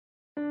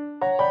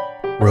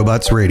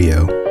Robots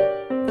Radio.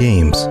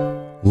 Games,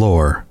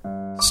 lore,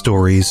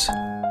 stories,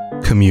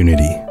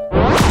 community.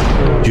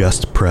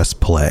 Just press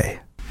play.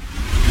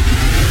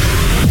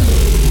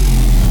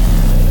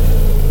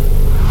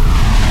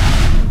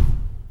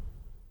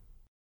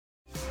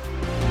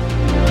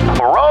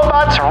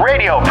 Robots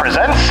Radio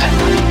presents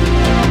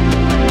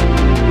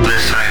the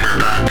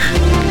Cyberpunk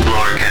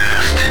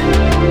Lorecast.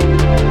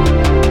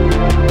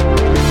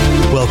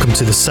 Welcome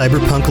to the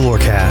Cyberpunk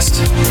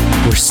Lorecast,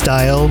 where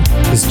style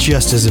is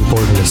just as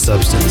important as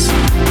substance.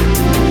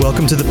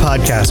 Welcome to the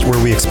podcast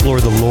where we explore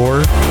the lore,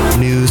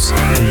 news,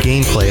 and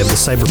gameplay of the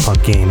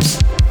Cyberpunk games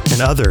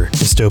and other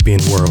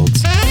dystopian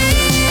worlds.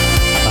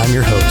 I'm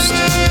your host,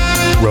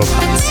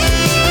 Robots.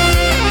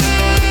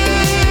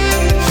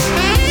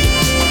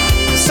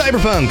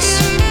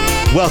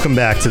 Cyberpunks! Welcome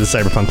back to the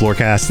Cyberpunk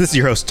Lorecast. This is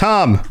your host,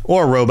 Tom,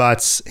 or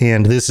Robots,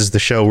 and this is the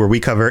show where we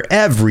cover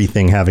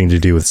everything having to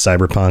do with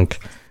Cyberpunk.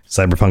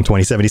 Cyberpunk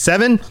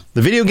 2077,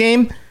 the video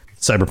game,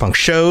 Cyberpunk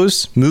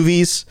shows,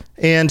 movies,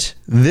 and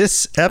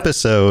this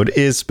episode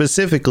is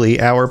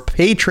specifically our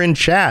patron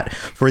chat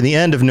for the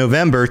end of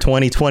November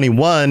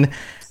 2021.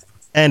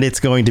 And it's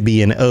going to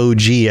be an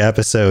OG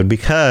episode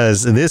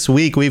because this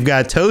week we've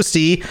got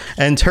Toasty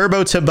and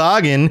Turbo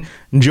Toboggan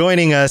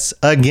joining us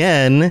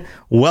again.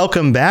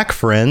 Welcome back,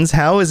 friends.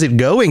 How is it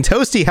going?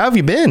 Toasty, how have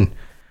you been?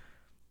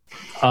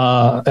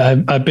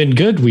 I've been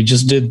good. We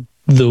just did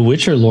the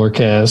Witcher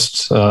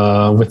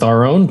Lorecast with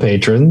our own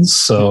patrons.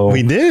 So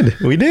we did.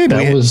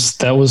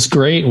 That was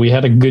great. We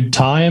had a good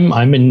time.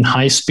 I'm in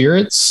high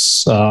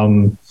spirits.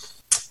 It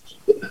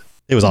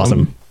was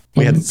awesome.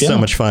 We had so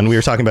much fun. We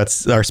were talking about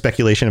our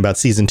speculation about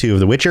season 2 of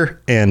The Witcher,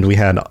 and we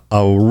had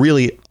a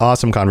really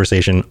awesome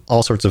conversation,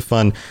 all sorts of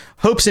fun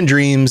hopes and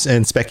dreams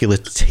and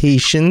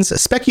speculations.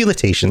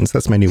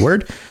 That's my new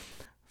word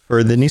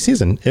for the new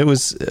season. It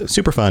was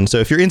super fun. So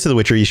if you're into The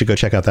Witcher, you should go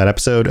check out that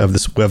episode of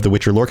The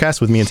Witcher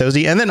Lorecast with me and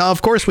Tozy. And then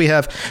of course we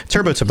have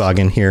Turbo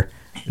Toboggan here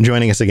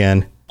joining us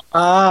again.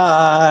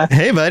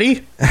 Hey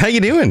buddy, how you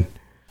doing?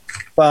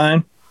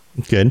 Fine.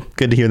 Good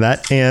to hear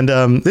that. And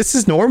this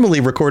is normally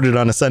recorded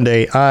on a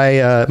Sunday.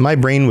 My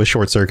brain was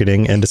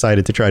short-circuiting and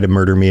decided to try to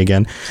murder me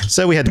again,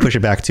 so we had to push it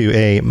back to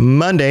a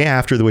Monday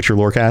after the Witcher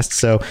Lorecast.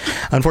 So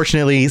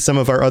unfortunately some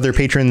of our other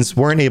patrons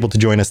weren't able to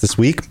join us this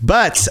week,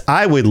 but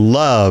I would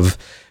love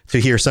to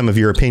hear some of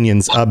your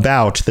opinions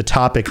about the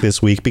topic this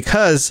week,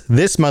 because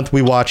this month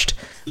we watched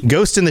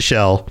Ghost in the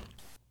Shell,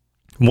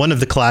 one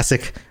of the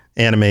classic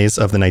animes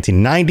of the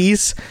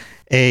 1990s.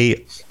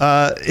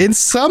 In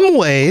some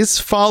ways,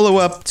 follow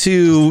up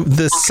to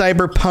the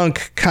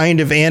cyberpunk kind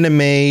of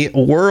anime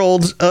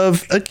world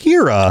of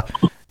Akira,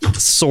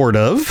 sort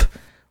of.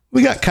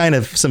 We got kind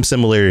of some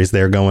similarities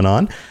there going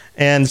on,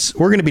 and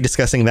we're going to be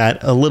discussing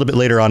that a little bit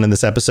later on in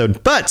this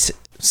episode. But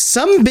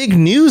some big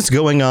news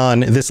going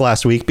on this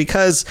last week,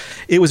 because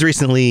it was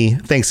recently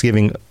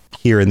Thanksgiving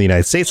here in the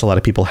United States. A lot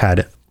of people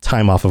had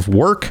time off of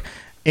work,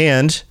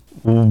 and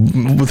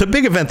the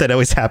big event that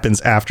always happens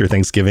after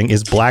Thanksgiving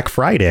is Black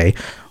Friday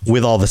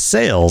with all the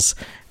sales.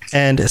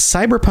 And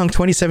Cyberpunk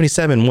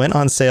 2077 went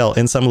on sale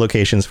in some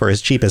locations for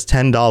as cheap as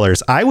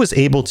 $10. I was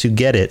able to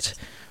get it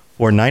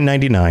for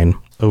 $9.99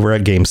 over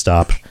at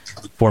GameStop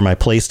for my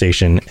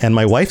PlayStation, and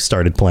my wife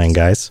started playing,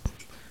 guys.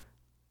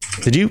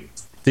 Did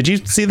you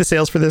see the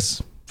sales for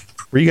this?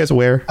 Were you guys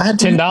aware? I had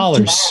 $10.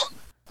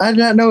 I did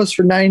not know it was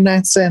for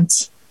 99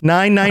 cents.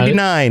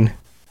 $9.99.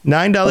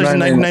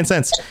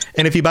 $9.99.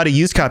 And if you bought a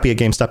used copy at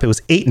GameStop, it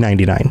was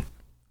 $8.99.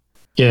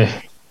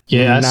 Yeah,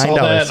 I saw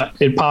that.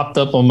 It popped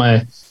up on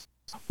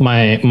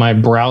my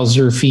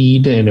browser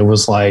feed, and it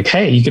was like,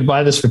 "Hey, you could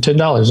buy this for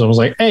 $10." I was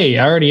like, "Hey,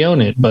 I already own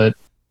it, but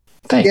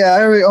thanks." Yeah,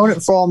 I already own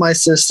it for all my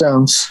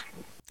systems.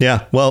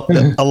 Yeah, well,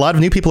 a lot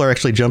of new people are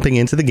actually jumping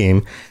into the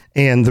game,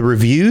 and the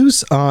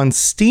reviews on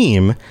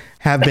Steam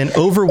have been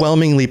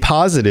overwhelmingly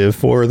positive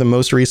for the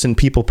most recent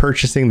people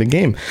purchasing the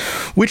game,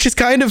 which is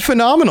kind of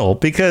phenomenal,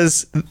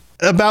 because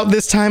about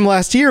this time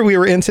last year, we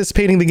were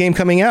anticipating the game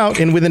coming out,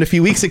 and within a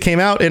few weeks it came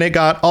out and it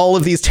got all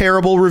of these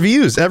terrible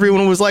reviews.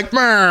 Everyone was like,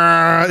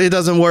 it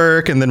doesn't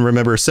work. And then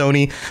remember,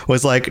 Sony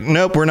was like,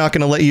 nope, we're not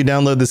going to let you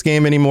download this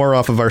game anymore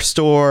off of our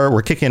store.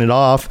 We're kicking it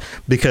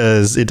off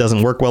because it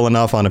doesn't work well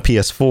enough on a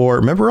PS4.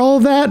 Remember all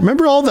of that?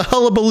 Remember all the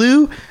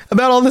hullabaloo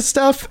about all this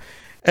stuff?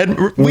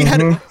 And we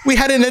had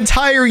an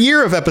entire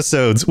year of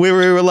episodes where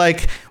we were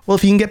like, well,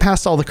 if you can get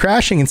past all the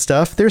crashing and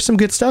stuff, there's some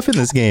good stuff in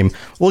this game.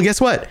 Well, guess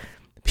what?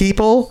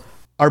 People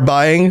are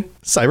buying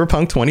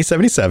Cyberpunk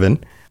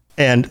 2077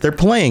 and they're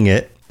playing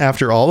it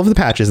after all of the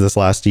patches this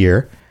last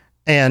year,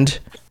 and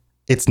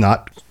it's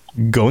not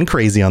going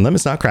crazy on them.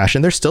 It's not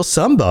crashing. There's still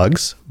some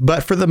bugs,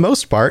 but for the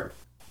most part,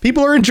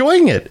 people are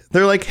enjoying it.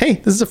 They're like, hey,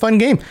 this is a fun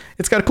game.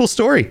 It's got a cool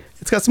story.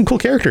 It's got some cool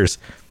characters.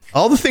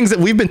 All the things that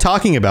we've been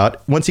talking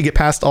about, once you get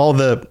past all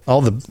the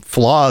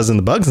flaws and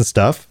the bugs and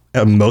stuff,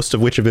 most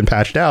of which have been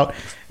patched out,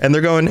 and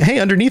they're going, hey,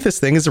 underneath this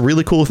thing is a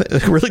really cool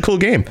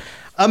game.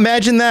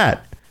 Imagine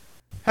that.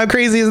 How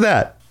crazy is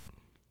that?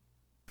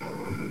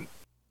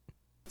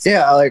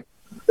 Yeah, like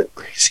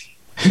crazy.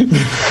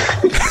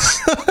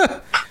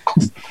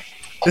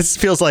 This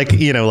feels like,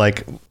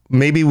 like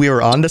maybe we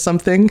were onto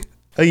something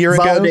a year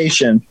ago.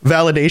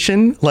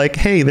 Validation. Like,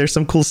 hey, there's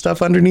some cool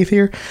stuff underneath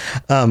here.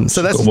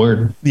 So that's a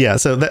word. Yeah.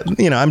 So that,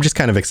 I'm just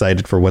kind of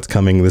excited for what's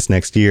coming this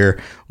next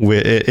year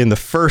in the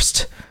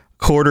first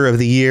quarter of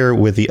the year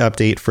with the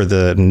update for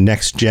the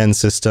next gen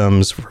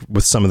systems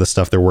with some of the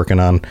stuff they're working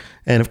on.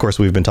 And of course,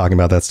 we've been talking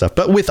about that stuff.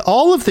 But with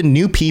all of the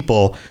new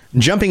people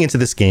jumping into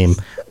this game,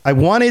 I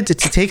wanted to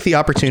take the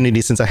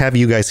opportunity, since I have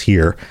you guys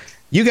here.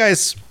 You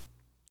guys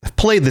have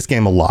played this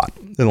game a lot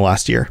in the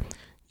last year.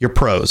 You're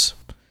pros.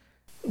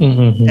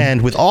 Mm-hmm.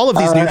 And with all of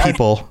these new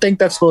people, I think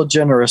that's a little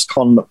generous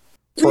calling them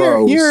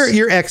pros.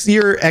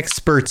 You're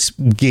experts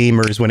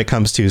gamers when it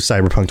comes to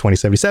Cyberpunk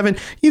 2077.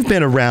 You've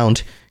been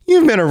around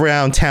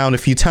town a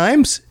few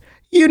times.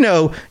 You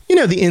know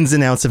the ins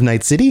and outs of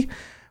Night City.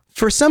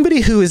 For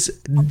somebody who has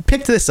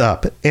picked this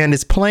up and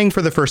is playing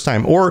for the first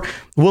time, or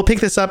will pick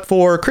this up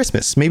for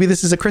Christmas, maybe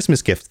this is a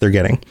Christmas gift they're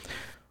getting.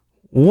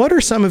 What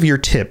are some of your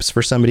tips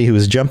for somebody who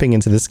is jumping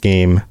into this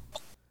game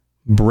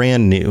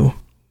brand new?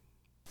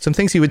 Some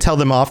things you would tell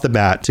them off the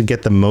bat to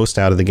get the most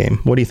out of the game.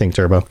 What do you think,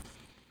 Turbo?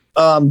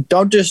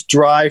 Don't just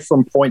drive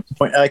from point to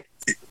point. Like,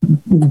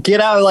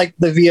 get out of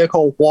the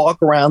vehicle,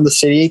 walk around the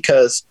city,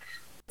 because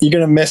you're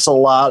gonna miss a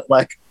lot.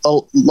 Like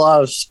not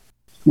a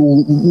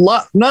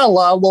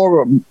lot of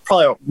lore, but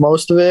probably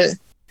most of it.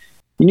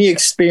 You need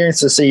experience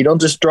to see. Don't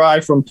just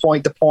drive from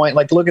point to point.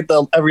 Like, look at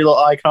every little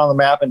icon on the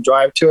map and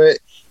drive to it.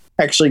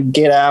 Actually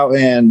get out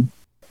and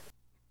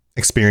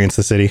experience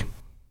the city.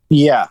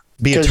 Yeah.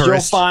 Be a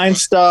tourist. You'll find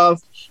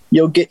stuff.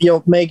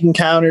 You'll make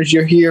encounters.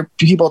 You'll hear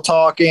people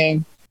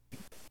talking.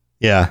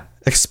 Yeah.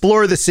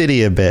 Explore the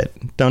city a bit.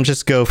 Don't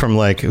just go from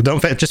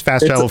don't just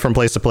fast travel from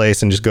place to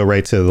place and just go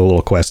right to the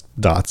little quest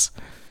dots.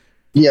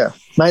 Yeah.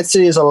 Night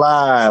City is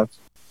alive.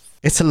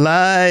 It's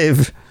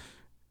alive.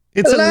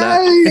 It's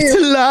alive. It's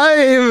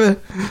alive.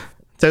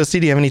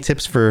 Toasty, do you have any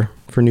tips for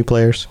new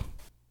players?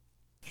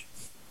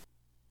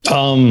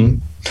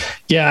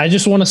 Yeah, I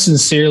just want to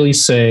sincerely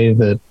say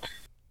that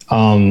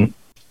I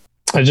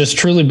just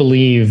truly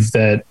believe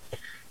that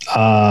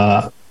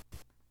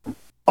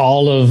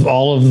all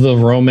of the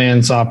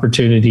romance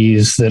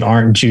opportunities that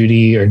aren't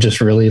Judy are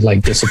just really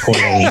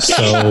disappointing.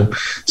 So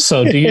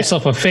do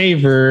yourself a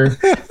favor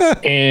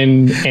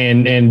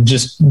and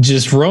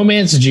just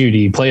romance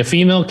Judy. Play a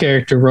female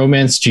character,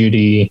 romance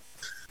Judy.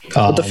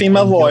 With the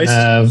female voice.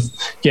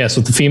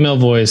 With the female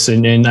voice.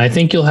 And I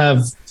think you'll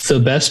have the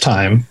best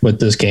time with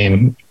this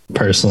game,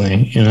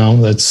 personally.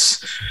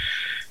 That's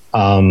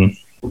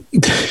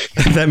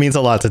that means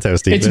a lot to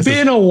Toasty. It's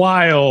been a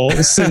while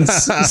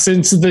since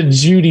the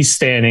Judy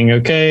standing.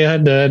 Okay, I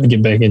had to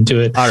get back into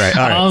it. All right.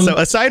 So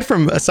aside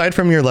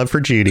from your love for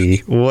Judy,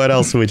 what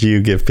else would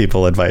you give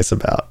people advice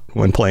about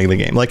when playing the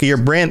game? Like,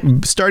 you're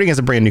starting as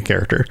a brand new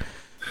character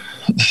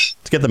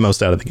to get the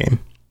most out of the game.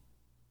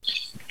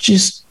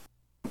 Just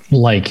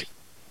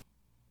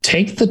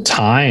take the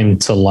time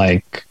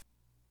to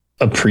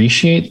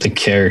appreciate the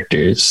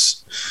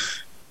characters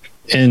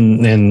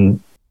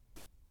and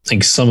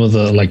some of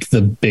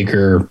the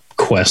bigger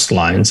quest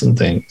lines and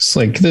things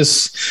like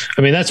this.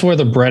 I mean, that's where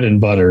the bread and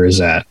butter is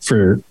at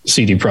for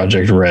CD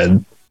Projekt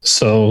Red.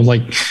 So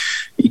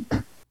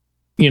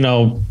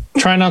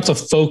try not to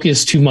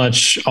focus too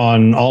much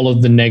on all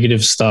of the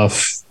negative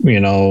stuff,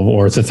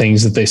 or the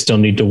things that they still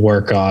need to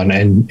work on,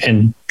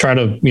 and try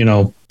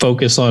to,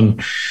 focus on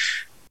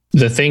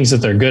the things that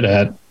they're good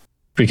at,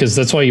 because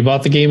that's why you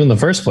bought the game in the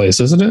first place,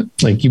 isn't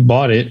it? You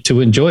bought it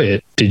to enjoy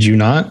it. Did you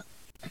not?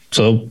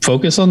 So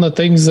focus on the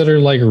things that are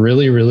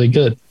really, really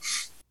good.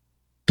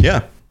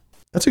 Yeah,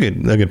 that's a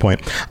good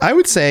point. I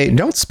would say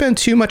don't spend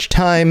too much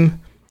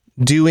time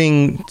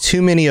doing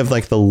too many of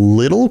the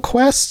little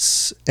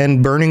quests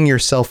and burning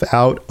yourself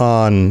out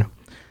on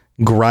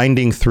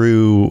grinding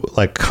through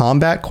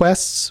combat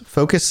quests.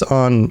 Focus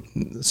on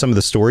some of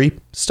the story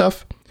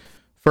stuff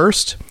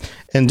first,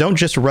 and don't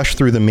just rush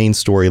through the main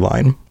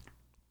storyline.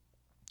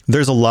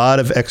 There's a lot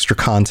of extra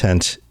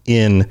content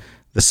in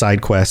the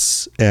side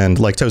quests, and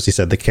like Toasty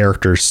said, the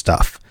character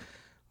stuff.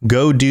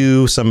 Go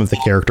do some of the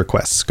character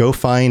quests. Go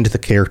find the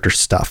character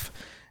stuff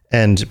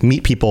and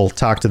meet people,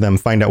 talk to them,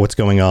 find out what's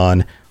going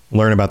on,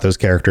 learn about those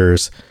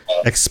characters,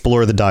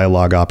 explore the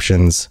dialogue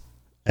options,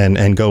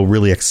 and go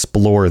really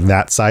explore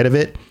that side of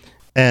it.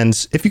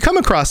 And if you come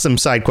across some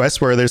side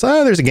quests where there's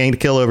a gang to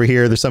kill over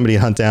here, there's somebody to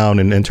hunt down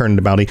and turn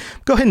into bounty,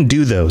 go ahead and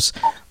do those.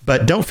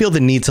 But don't feel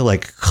the need to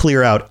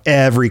clear out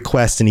every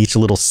quest in each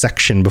little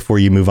section before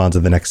you move on to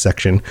the next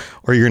section,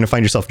 or you're going to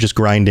find yourself just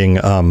grinding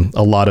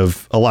a lot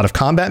of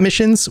combat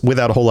missions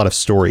without a whole lot of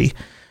story,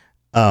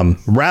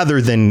 rather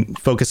than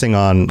focusing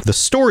on the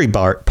story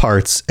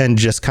parts and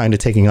just kind of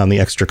taking on the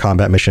extra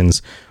combat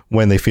missions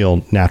when they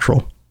feel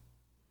natural.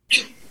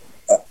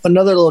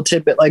 Another little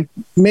tidbit,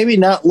 maybe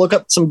not look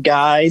up some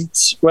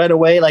guides right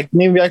away.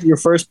 Maybe your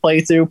first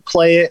playthrough,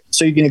 play it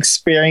so you can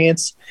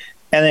experience.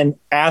 And then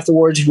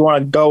afterwards, if you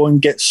want to go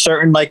and get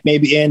certain,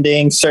 maybe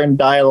endings, certain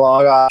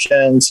dialogue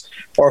options,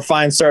 or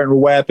find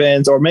certain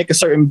weapons, or make a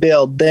certain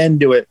build, then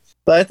do it.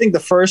 But I think the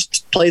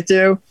first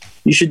playthrough,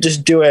 you should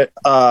just do it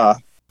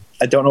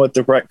I don't know what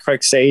the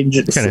correct saying.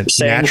 Kind of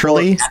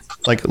naturally,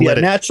 like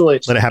naturally,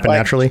 let it happen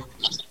naturally.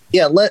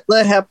 Yeah, let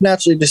it happen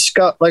naturally.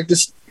 Discuss like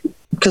this,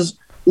 because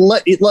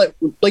let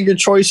your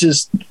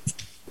choices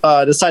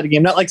decide the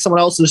game, not like someone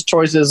else's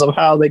choices of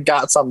how they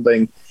got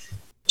something.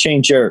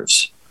 Change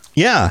yours.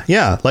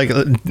 Yeah. Like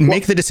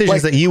make the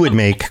decisions that you would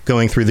make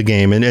going through the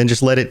game, and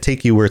just let it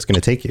take you where it's going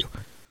to take you.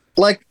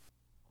 Like,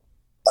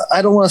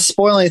 I don't want to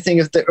spoil anything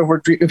if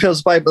it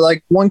feels bad, but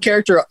like one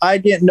character, I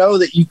didn't know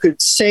that you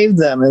could save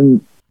them,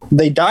 and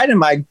they died in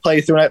my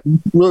playthrough.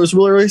 And it was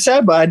really, really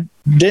sad, but I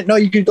didn't know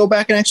you could go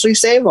back and actually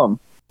save them.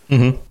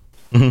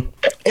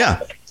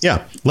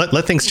 Yeah.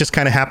 Let things just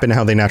kind of happen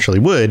how they naturally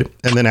would,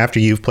 and then after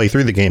you've played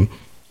through the game,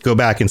 go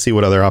back and see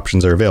what other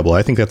options are available.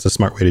 I think that's a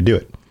smart way to do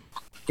it.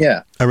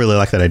 Yeah, I really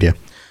like that idea.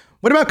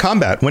 What about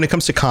combat? When it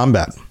comes to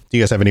combat, do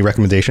you guys have any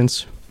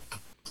recommendations?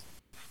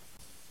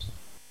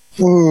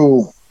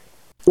 Ooh.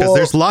 Because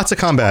there's lots of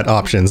combat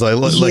options.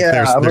 There's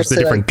the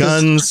different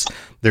guns,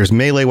 there's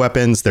melee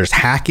weapons, there's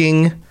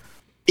hacking.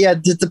 Yeah,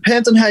 it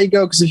depends on how you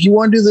go. Because if you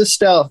want to do this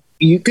stealth,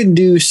 you can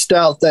do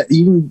stealth that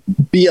you can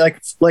be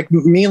like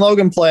me and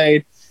Logan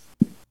played.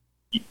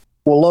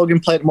 Well, Logan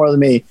played more than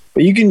me,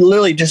 but you can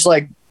literally just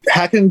like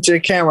hack into the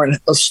camera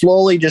and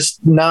slowly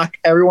just knock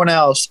everyone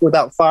else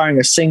without firing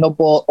a single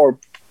bullet or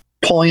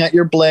pulling out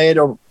your blade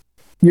or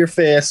your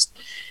fist.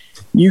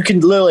 You can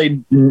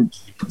literally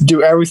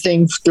do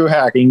everything through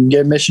hacking,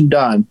 get a mission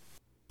done.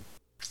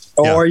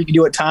 Or you can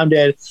do what Tom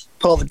did,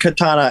 pull the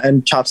katana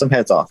and chop some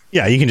heads off.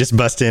 Yeah, you can just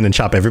bust in and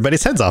chop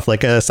everybody's heads off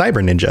like a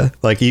cyber ninja.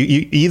 Like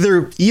you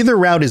either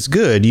route is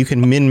good. You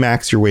can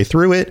min-max your way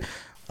through it.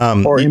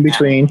 Or in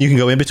between. You can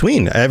go in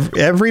between.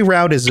 Every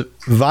route is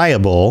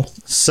viable.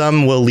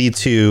 Some will lead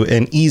to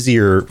an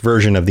easier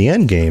version of the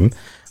end game.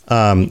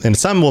 And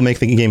some will make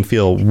the game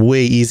feel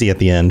way easy at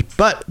the end.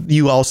 But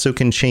you also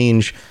can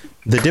change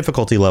the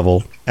difficulty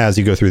level as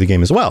you go through the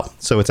game as well.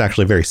 So it's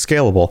actually very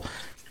scalable.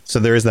 So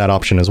there is that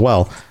option as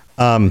well.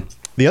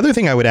 The other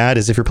thing I would add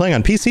is if you're playing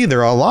on PC, there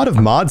are a lot of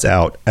mods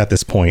out at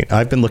this point.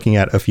 I've been looking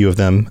at a few of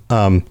them.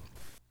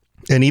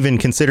 And even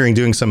considering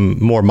doing some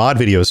more mod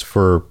videos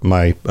for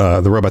my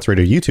the Robots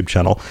Radio YouTube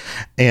channel.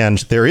 And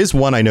there is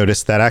one I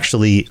noticed that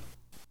actually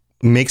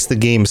makes the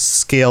game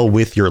scale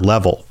with your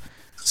level.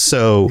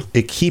 So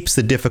it keeps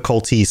the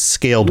difficulty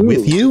scaled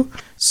with you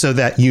so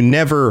that you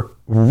never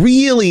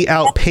really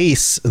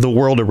outpace the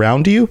world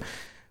around you,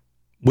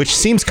 which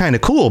seems kind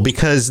of cool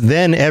because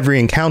then every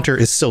encounter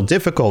is still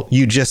difficult.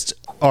 You just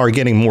are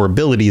getting more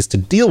abilities to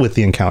deal with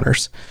the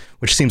encounters,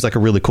 which seems like a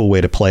really cool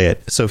way to play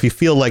it. So if you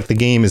feel like the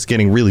game is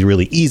getting really,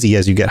 really easy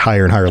as you get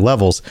higher and higher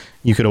levels,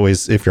 you could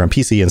always, if you're on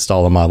PC,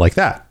 install a mod like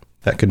that.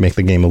 That could make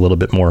the game a little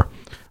bit more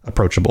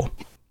approachable.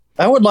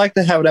 I would like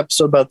to have an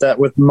episode about that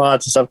with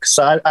mods and stuff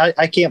because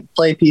I can't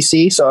play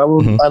PC, so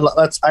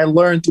I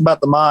learned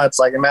about the mods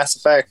like in Mass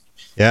Effect,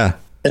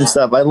 and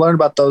stuff. I learned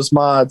about those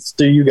mods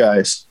through you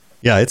guys.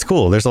 Yeah, it's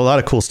cool. There's a lot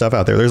of cool stuff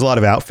out there. There's a lot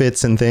of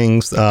outfits and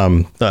things.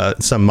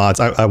 Some mods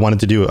I wanted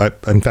to do.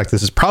 In fact,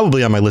 this is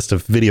probably on my list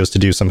of videos to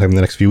do sometime in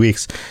the next few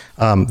weeks.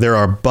 There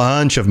are a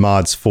bunch of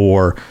mods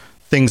for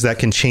things that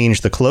can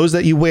change the clothes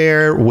that you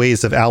wear,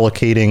 ways of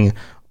allocating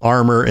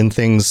armor and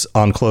things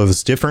on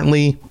clothes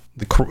differently,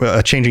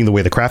 changing the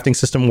way the crafting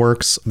system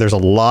works. There's a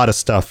lot of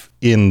stuff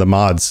in the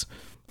mods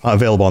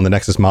available on the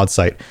Nexus mod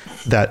site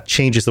that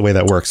changes the way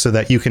that works so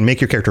that you can make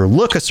your character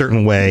look a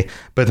certain way,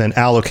 but then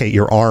allocate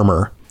your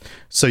armor.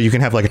 So you can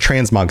have like a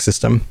transmog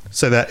system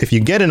so that if you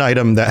get an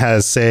item that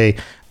has, say,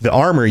 the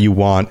armor you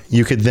want,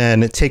 you could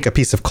then take a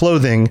piece of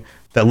clothing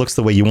that looks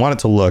the way you want it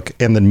to look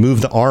and then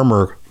move the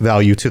armor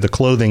value to the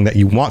clothing that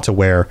you want to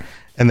wear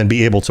and then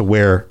be able to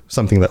wear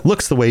something that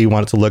looks the way you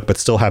want it to look, but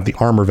still have the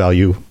armor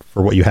value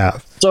for what you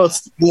have. So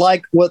it's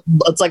like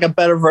a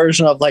better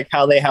version of like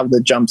how they have the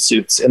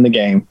jumpsuits in the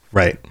game.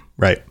 Right.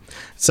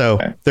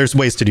 So there's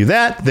ways to do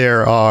that.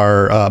 There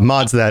are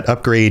mods that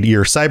upgrade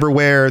your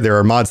cyberware. There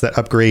are mods that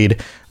upgrade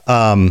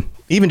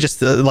even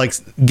just like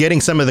getting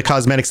some of the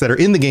cosmetics that are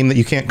in the game that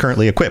you can't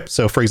currently equip.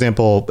 So, for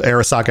example,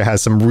 Arasaka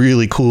has some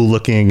really cool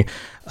looking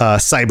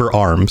cyber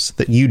arms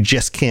that you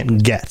just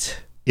can't get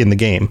in the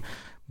game.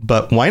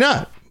 But why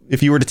not?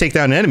 If you were to take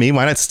down an enemy,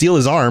 why not steal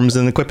his arms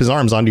and equip his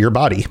arms onto your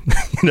body?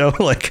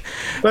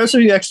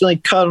 Especially if you accidentally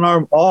cut an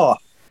arm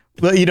off.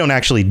 Well, you don't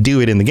actually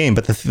do it in the game,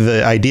 but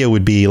the idea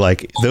would be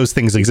like those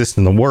things exist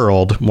in the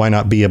world. Why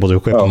not be able to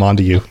equip them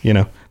onto you?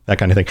 That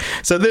kind of thing.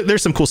 So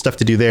there's some cool stuff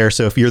to do there.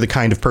 So if you're the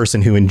kind of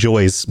person who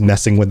enjoys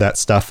messing with that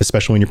stuff,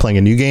 especially when you're playing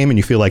a new game and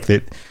you feel like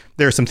that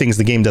there are some things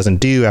the game doesn't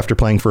do after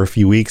playing for a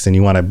few weeks and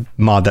you want to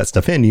mod that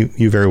stuff in,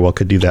 you very well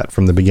could do that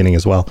from the beginning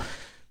as well.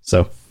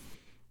 So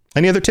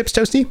any other tips,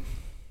 Toasty?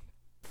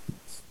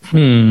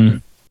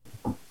 I'm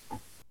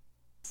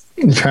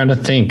trying to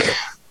think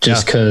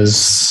just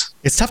because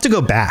it's tough to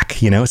go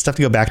back, it's tough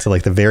to go back to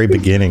like the very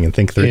beginning and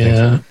think through things.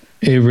 Yeah,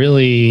 it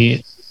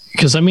really,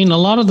 because I mean, a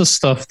lot of the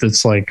stuff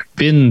that's like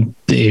been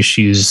the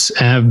issues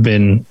have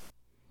been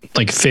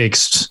like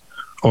fixed,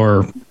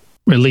 or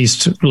at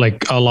least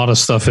like a lot of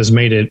stuff has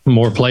made it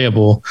more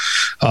playable.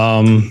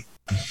 I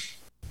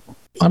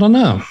don't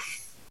know.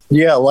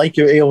 Yeah, like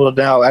you're able to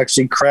now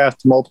actually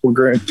craft multiple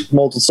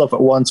stuff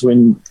at once.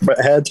 When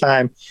ahead of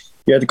time,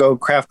 you had to go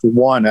craft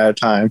one at a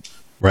time.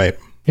 Right.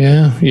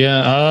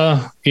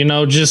 Yeah.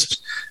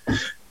 Just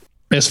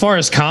as far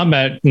as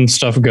combat and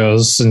stuff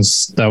goes,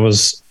 since that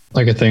was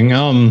like a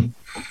thing,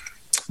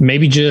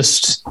 maybe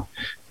just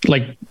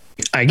like,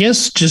 I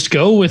guess just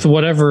go with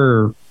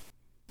whatever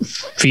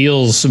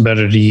feels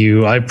better to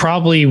you. I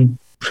personally,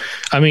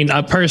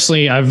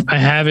 I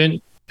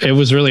haven't, it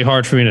was really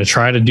hard for me to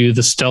try to do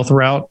the stealth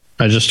route.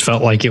 I just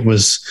felt like it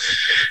was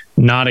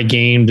not a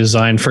game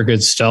designed for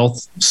good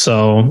stealth.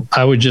 So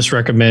I would just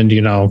recommend,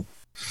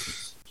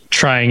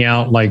 trying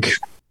out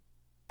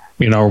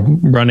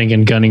running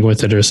and gunning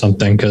with it or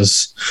something.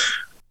 Cause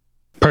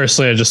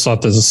personally, I just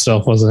thought that the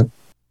stealth wasn't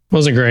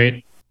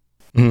great.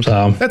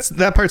 So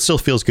that part still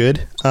feels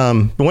good.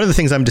 But one of the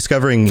things I'm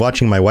discovering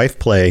watching my wife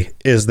play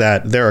is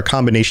that there are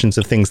combinations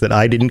of things that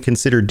I didn't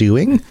consider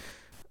doing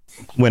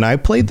when I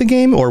played the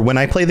game, or when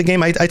I play the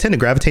game. I tend to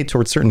gravitate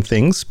towards certain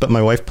things, but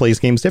my wife plays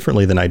games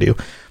differently than I do.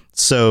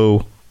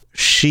 So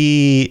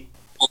she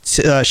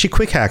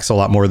quick hacks a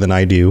lot more than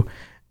I do.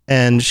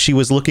 And she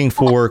was looking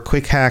for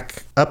quick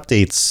hack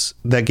updates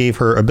that gave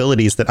her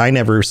abilities that I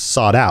never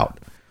sought out.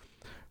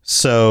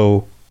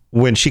 So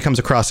when she comes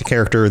across a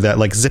character that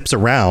like zips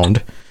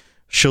around,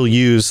 she'll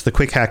use the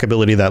quick hack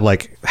ability that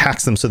like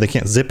hacks them so they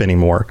can't zip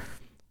anymore,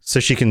 so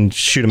she can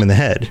shoot them in the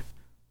head,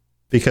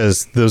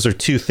 because those are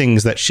two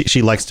things that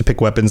she likes to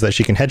pick weapons that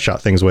she can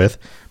headshot things with.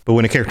 But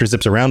when a character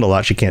zips around a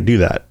lot, she can't do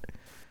that.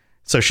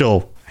 So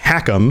she'll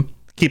hack them,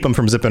 keep them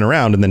from zipping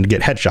around, and then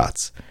get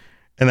headshots.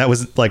 And that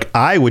was like,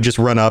 I would just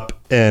run up,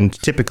 and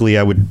typically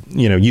I would,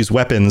 use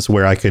weapons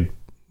where I could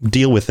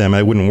deal with them.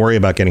 I wouldn't worry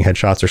about getting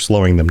headshots or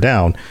slowing them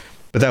down.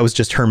 But that was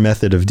just her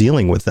method of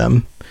dealing with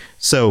them.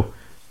 So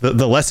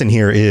the lesson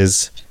here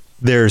is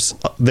there's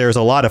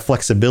a lot of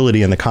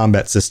flexibility in the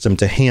combat system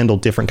to handle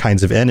different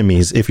kinds of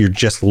enemies if you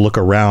just look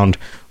around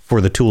for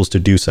the tools to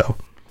do so.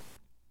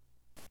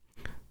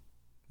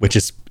 Which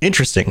is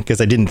interesting,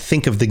 because I didn't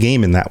think of the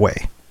game in that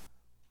way.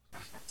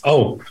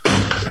 Oh,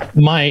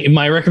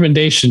 my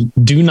recommendation: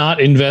 do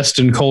not invest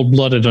in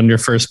Cold-Blooded on your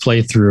first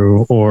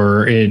playthrough,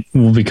 or it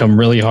will become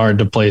really hard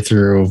to play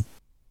through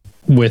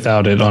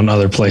without it on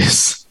other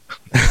plays.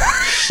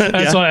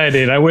 That's what I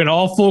did. I went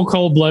all full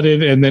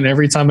Cold-Blooded, and then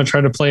every time I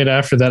tried to play it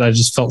after that, I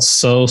just felt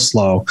so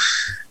slow.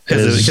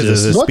 Because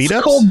of the speed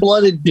ups?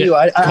 Cold-Blooded do?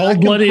 Yeah,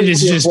 Cold-Blooded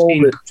is just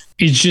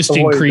it just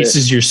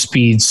increases your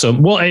speed. So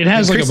it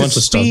has like a bunch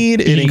of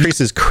speed. It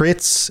increases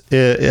crits.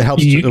 It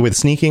helps with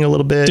sneaking a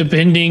little bit.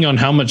 Depending on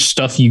how much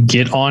stuff you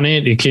get on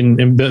it, it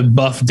can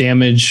buff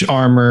damage,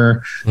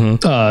 armor,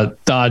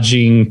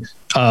 dodging.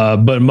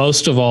 But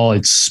most of all,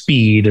 it's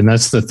speed, and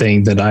that's the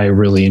thing that I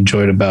really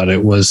enjoyed about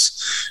it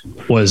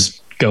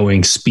was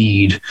going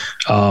speed.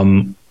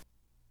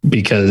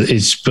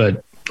 Because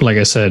but like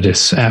I said,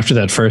 it's after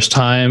that first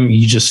time,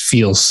 you just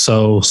feel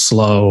so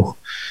slow,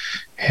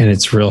 and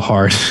it's real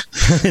hard.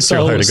 It's so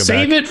real hard to go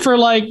save back. it for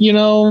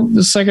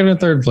the second or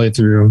third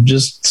playthrough,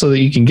 just so that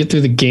you can get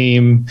through the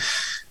game,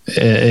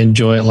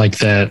 enjoy it like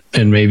that,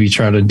 and maybe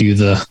try to do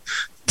the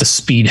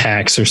speed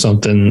hacks or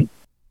something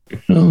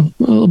a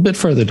little bit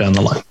further down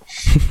the line.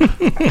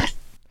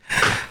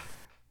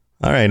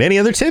 All right. Any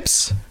other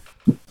tips?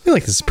 I feel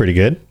like this is pretty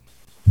good.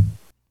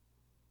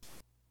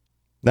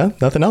 No,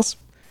 nothing else.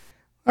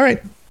 All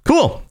right,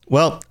 cool.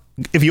 Well,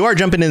 if you are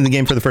jumping into the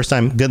game for the first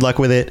time, good luck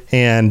with it.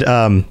 And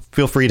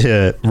feel free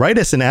to write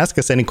us and ask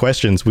us any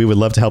questions. We would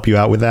love to help you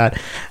out with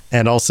that.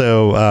 And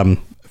also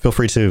feel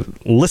free to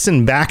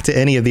listen back to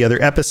any of the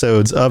other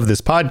episodes of this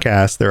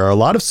podcast. There are a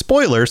lot of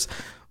spoilers,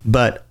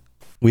 but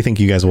we think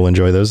you guys will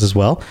enjoy those as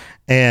well.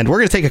 And we're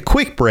going to take a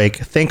quick break,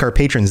 thank our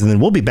patrons, and then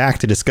we'll be back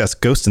to discuss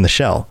Ghost in the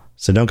Shell.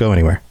 So don't go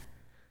anywhere.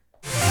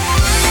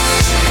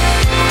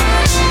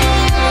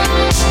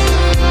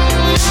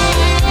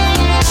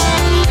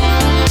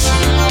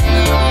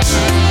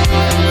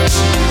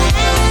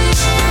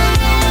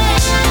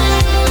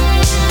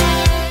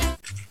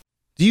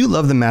 Do you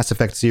love the Mass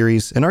Effect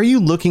series, and are you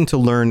looking to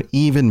learn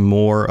even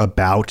more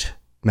about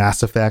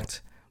Mass Effect?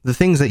 The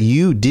things that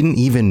you didn't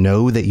even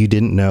know that you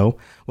didn't know?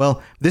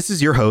 Well, this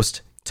is your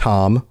host,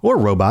 Tom, or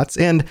Robots,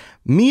 and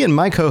me and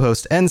my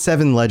co-host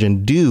N7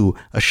 Legend do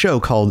a show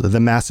called the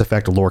Mass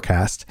Effect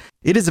Lorecast.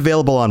 It is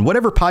available on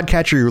whatever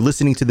podcatcher you're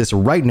listening to this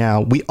right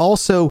now. We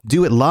also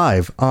do it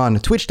live on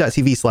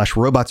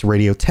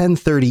twitch.tv/robotsradio,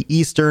 10:30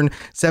 Eastern,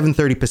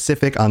 7:30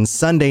 Pacific on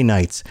Sunday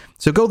nights.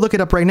 So go look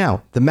it up right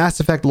now, the Mass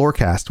Effect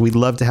Lorecast. We'd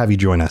love to have you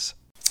join us.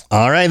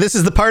 All right, this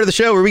is the part of the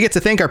show where we get to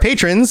thank our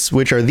patrons,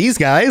 which are these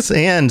guys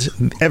and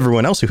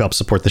everyone else who helps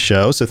support the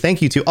show. So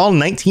thank you to all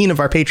 19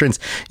 of our patrons.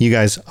 You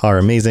guys are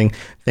amazing.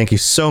 Thank you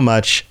so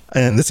much.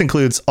 And this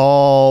includes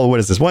all,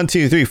 1,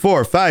 2, 3,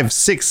 4, 5,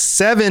 6,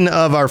 7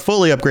 of our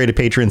fully upgraded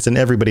patrons and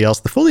everybody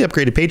else. The fully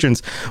upgraded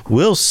patrons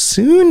will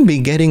soon be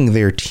getting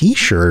their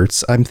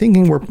t-shirts. I'm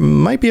thinking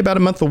might be about a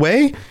month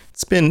away.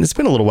 It's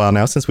been a little while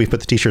now since we've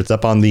put the t-shirts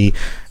up on the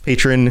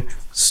Patron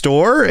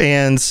store,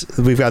 and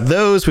we've got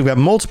those. We've got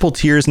multiple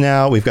tiers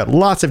now. We've got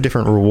lots of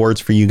different rewards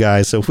for you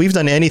guys. So if we've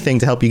done anything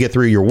to help you get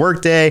through your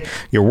work day,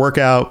 your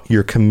workout,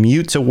 your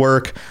commute to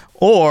work,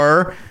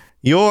 or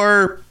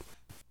your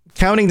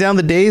counting down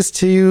the days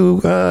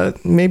to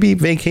maybe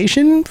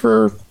vacation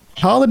for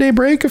holiday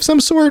break of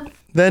some sort,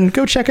 then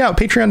go check out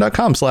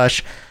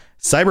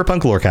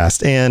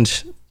patreon.com/cyberpunklorecast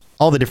and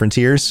all the different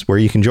tiers where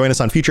you can join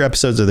us on future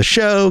episodes of the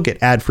show, get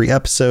ad-free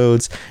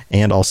episodes,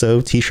 and also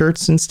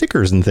t-shirts and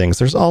stickers and things.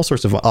 There's all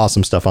sorts of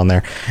awesome stuff on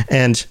there.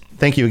 And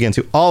thank you again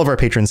to all of our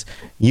patrons.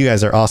 You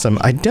guys are awesome.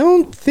 I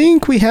don't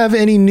think we have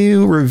any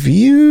new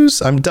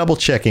reviews. I'm double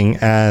checking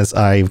as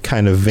I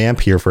kind of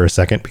vamp here for a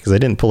second because I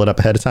didn't pull it up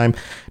ahead of time.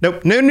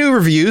 Nope, no new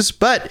reviews.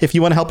 But if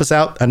you want to help us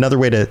out, another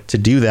way to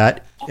do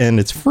that,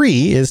 and it's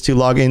free, is to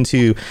log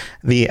into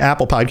the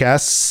Apple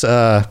Podcasts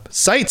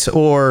site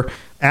or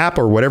app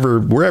or whatever,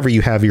 wherever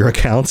you have your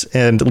account,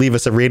 and leave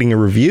us a rating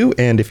and review.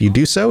 And if you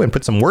do so and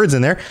put some words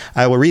in there,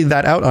 I will read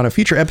that out on a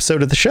future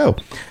episode of the show.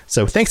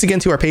 So thanks again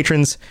to our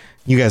patrons.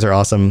 You guys are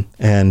awesome.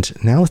 And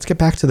now let's get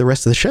back to the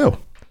rest of the show.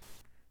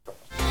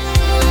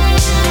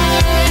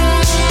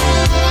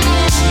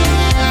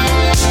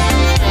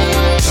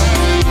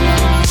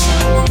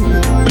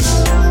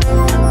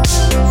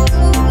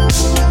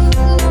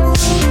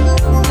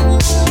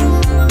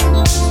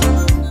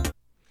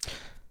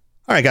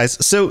 All right, guys.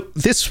 So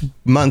this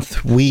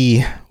month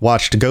we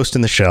watched Ghost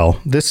in the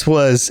Shell. This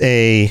was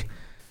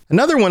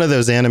another one of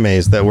those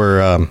animes that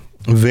were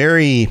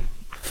very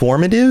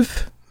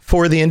formative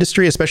for the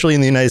industry, especially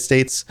in the United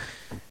States.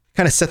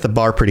 Kind of set the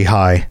bar pretty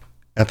high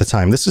at the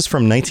time. This is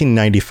from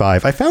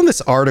 1995. I found this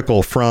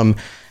article from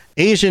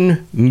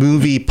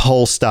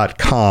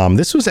AsianMoviePulse.com.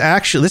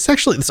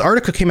 This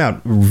article came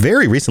out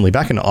very recently,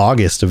 back in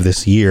August of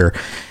this year.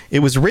 It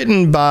was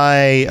written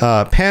by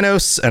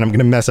Panos, and I'm going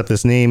to mess up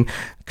this name,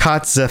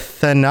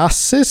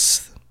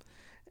 Katsathanasis.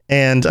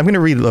 And I'm going to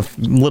read a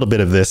little bit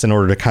of this in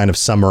order to kind of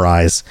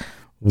summarize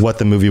what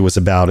the movie was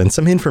about and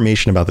some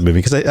information about the movie,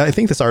 because I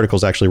think this article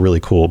is actually really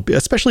cool,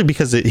 especially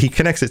because he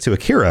connects it to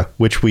Akira,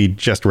 which we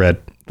just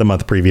read the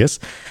month previous.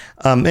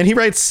 And he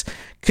writes,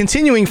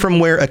 continuing from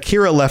where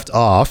Akira left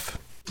off,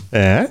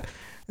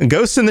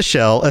 Ghost in the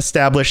Shell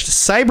established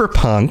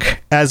cyberpunk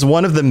as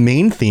one of the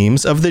main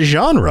themes of the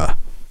genre.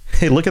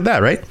 Hey, look at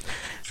that, right?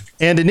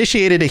 And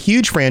initiated a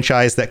huge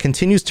franchise that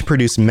continues to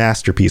produce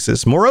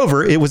masterpieces.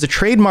 Moreover, it was a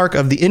trademark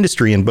of the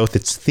industry in both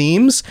its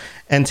themes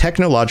and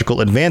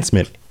technological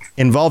advancement,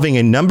 involving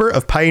a number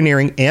of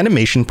pioneering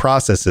animation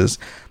processes.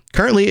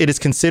 Currently, it is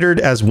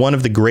considered as one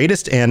of the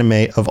greatest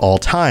anime of all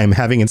time,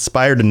 having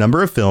inspired a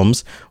number of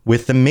films,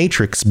 with The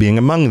Matrix being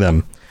among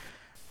them.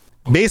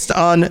 Based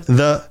on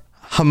the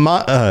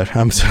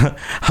homonymous,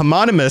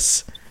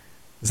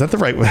 is that the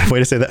right way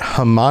to say that?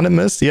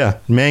 Homonymous? Yeah,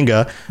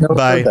 manga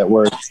by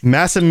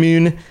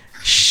Masamune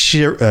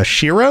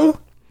Shiro.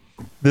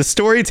 The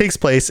story takes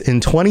place in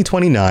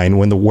 2029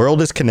 when the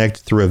world is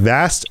connected through a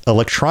vast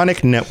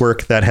electronic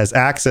network that has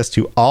access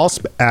to all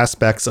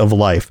aspects of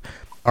life.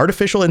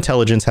 Artificial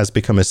intelligence has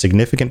become a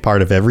significant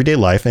part of everyday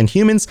life, and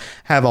humans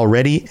have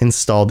already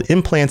installed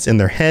implants in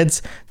their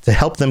heads to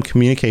help them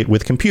communicate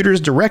with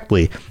computers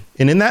directly,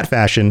 and in that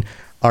fashion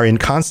are in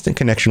constant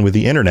connection with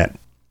the internet.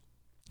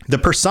 The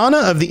persona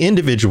of the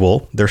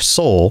individual, their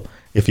soul,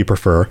 if you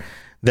prefer,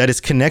 that is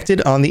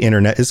connected on the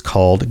internet is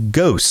called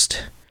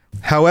Ghost.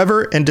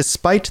 However, and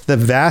despite the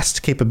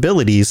vast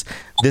capabilities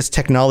this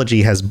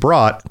technology has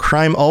brought,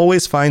 crime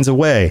always finds a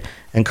way,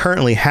 and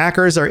currently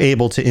hackers are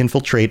able to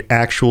infiltrate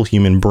actual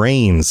human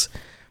brains.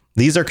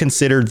 These are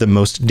considered the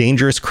most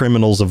dangerous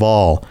criminals of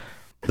all.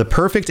 The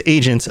perfect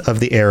agent of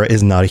the era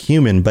is not a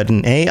human, but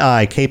an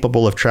AI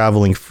capable of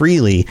traveling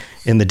freely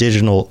in the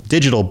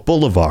digital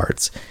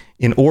boulevards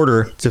in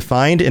order to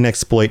find and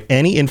exploit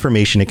any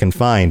information it can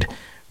find.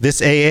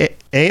 This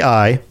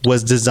AI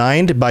was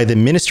designed by the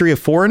Ministry of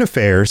Foreign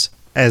Affairs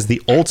as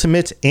the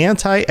ultimate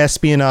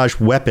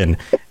anti-espionage weapon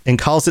and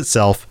calls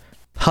itself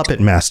Puppet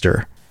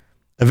Master.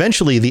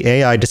 Eventually, the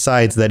AI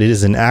decides that it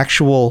is an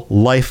actual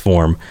life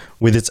form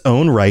with its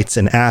own rights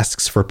and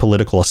asks for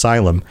political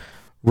asylum,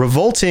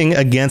 revolting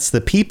against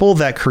the people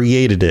that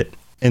created it,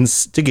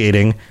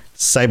 instigating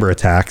cyber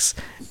attacks,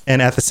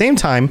 and at the same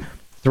time,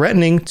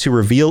 threatening to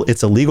reveal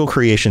its illegal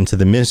creation to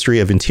the Ministry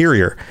of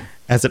Interior,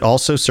 as it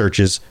also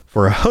searches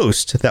for a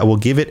host that will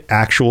give it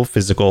actual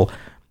physical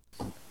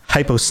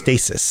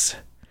hypostasis.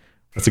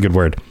 That's a good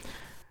word.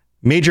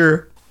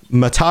 Major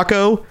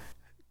Matako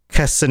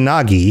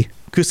Kusanagi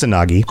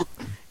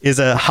is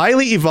a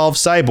highly evolved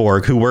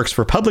cyborg who works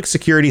for Public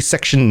Security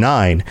Section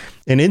 9,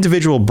 an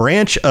individual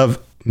branch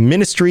of the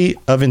Ministry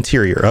of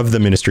Interior.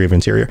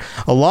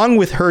 Along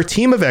with her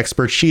team of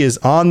experts, she is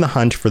on the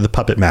hunt for the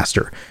Puppet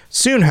Master.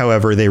 Soon,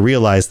 however, they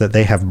realize that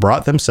they have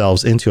brought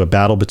themselves into a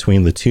battle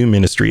between the two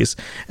ministries,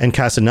 and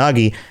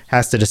Kusanagi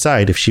has to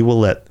decide if she will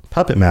let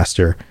Puppet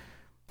Master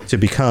to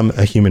become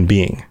a human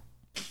being.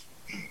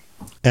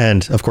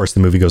 And, of course, the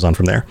movie goes on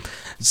from there.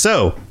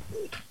 So,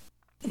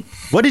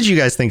 what did you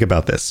guys think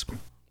about this?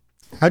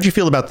 How'd you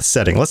feel about the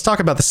setting? Let's talk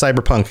about the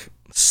cyberpunk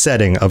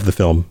setting of the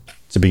film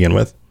to begin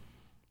with.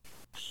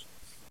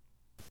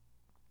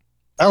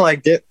 I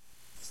liked it.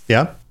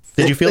 Yeah.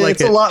 Did you feel like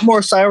it's a lot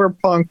more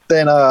cyberpunk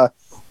than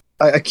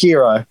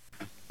Akira?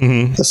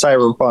 Mm-hmm. The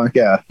cyberpunk,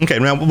 yeah. Okay,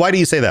 now why do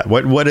you say that?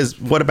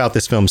 What about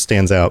this film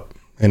stands out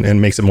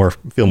and makes it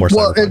feel more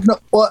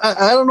cyberpunk?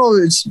 I don't know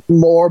if it's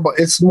more, but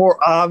it's more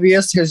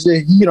obvious because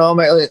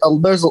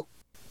there's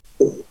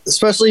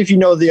especially if you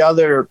know the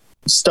other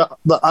stuff,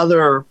 the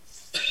other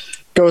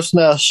Ghost in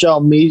the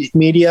Shell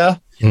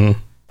media. Mm.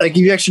 Like if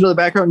you actually know the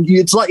background,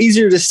 it's a lot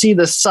easier to see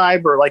the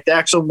cyber, like the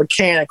actual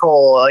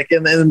mechanical, like,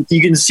 and then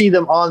you can see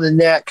them on the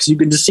neck because you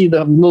can just see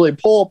them literally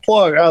pull a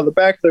plug out of the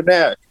back of their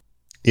neck.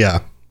 Yeah.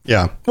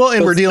 Yeah. Well,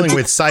 and we're dealing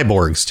with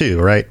cyborgs too,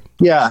 right?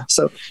 Yeah.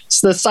 So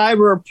the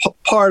cyber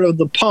part of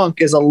the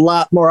punk is a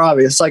lot more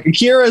obvious. Like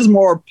Akira is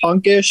more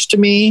punkish to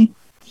me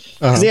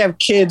because they have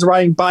kids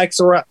riding bikes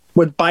around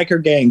with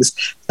biker gangs.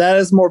 That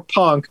is more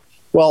punk.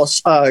 While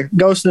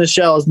Ghost in the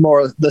Shell is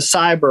more the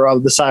cyber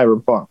of the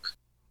cyberpunk.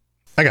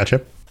 I gotcha.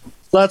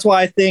 So that's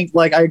why I think,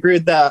 like, I agree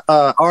with that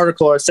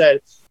article. It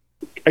said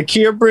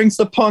Akira brings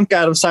the punk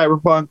out of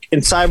cyberpunk,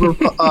 and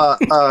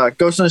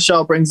Ghost in the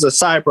Shell brings the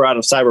cyber out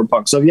of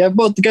cyberpunk. So if you have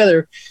both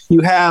together,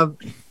 you have,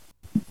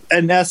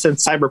 in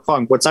essence,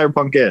 cyberpunk. What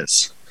cyberpunk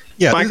is.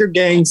 Yeah, biker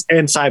gangs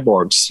and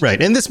cyborgs.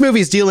 Right, and this movie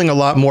is dealing a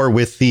lot more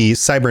with the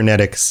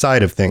cybernetic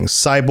side of things.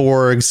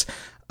 Cyborgs.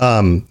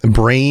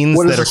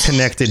 Brains that are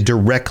connected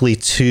directly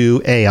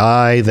to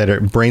AI,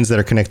 brains that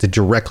are connected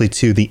directly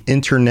to the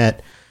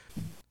internet,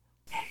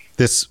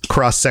 this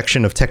cross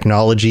section of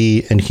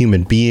technology and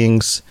human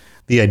beings,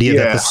 the idea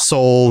that the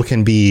soul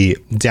can be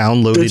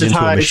downloaded into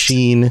a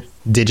machine,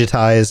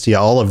 digitized,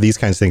 all of these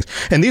kinds of things.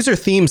 And these are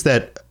themes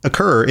that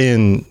occur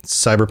in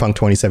Cyberpunk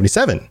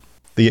 2077.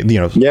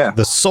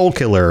 The soul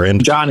killer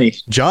and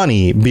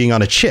Johnny being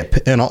on a chip,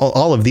 and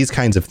all of these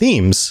kinds of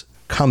themes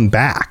come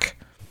back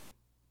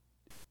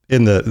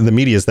in the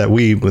medias that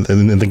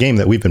in the game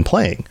that we've been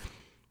playing.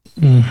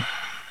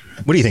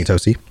 What do you think,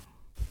 Toasty?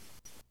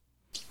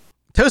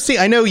 Toasty,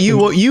 I know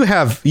you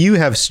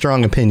have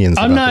strong opinions.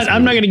 I'm not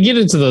going to get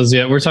into those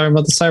yet. We're talking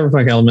about the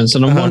cyberpunk elements,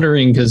 and I'm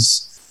wondering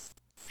because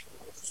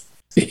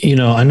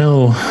I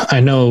know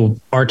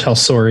Artel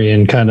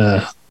Sorian kind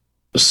of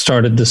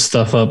started this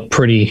stuff up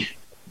pretty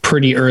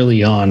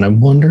early on.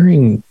 I'm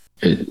wondering.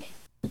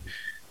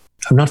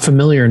 I'm not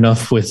familiar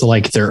enough with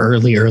like their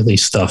early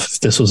stuff.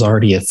 If this was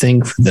already a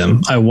thing for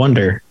them, I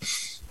wonder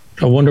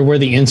where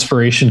the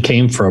inspiration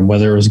came from.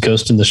 Whether it was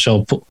Ghost in the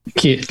Shell,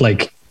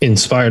 like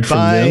inspired from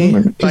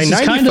them. By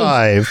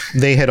 95,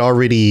 they had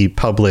already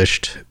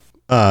published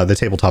the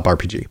tabletop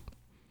RPG.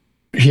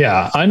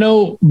 Yeah, I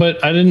know,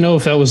 but I didn't know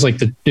if that was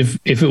like if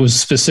it was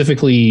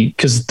specifically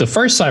because the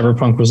first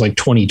Cyberpunk was like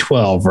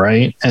 2012,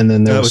 right? And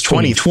then there was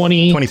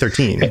 2020,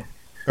 2013.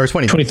 Or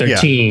 2013. Yeah, I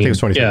think it was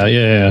 2013.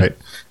 Yeah. Right.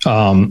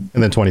 And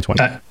then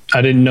 2020.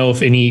 I didn't know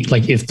if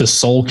if the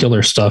Soul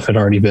Killer stuff had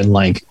already been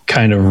like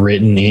kind of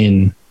written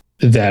in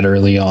that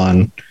early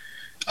on.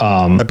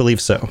 I believe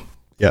so.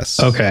 Yes.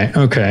 Okay.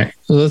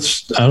 Well,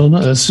 I don't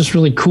know. That's just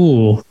really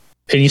cool.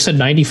 And you said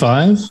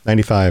 95?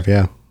 95.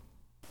 Yeah.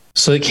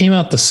 So it came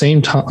out the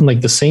same time,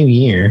 like the same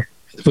year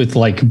with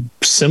like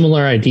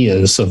similar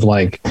ideas of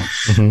like,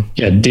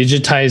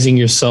 digitizing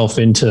yourself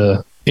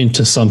into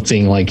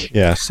something like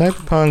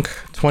Cyberpunk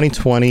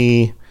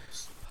 2020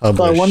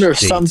 so I wonder if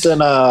something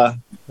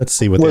let's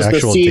see what was the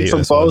actual seed date for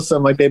is. Both of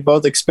them, like they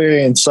both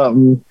experienced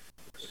something.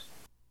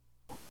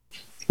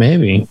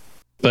 Maybe,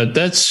 but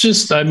that's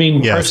just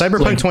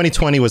Cyberpunk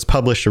 2020 was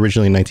published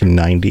originally in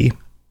 1990.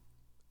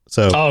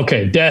 So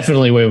okay,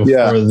 definitely way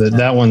before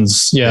that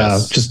one's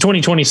just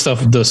 2020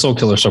 stuff. The Soul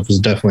Killer stuff was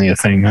definitely a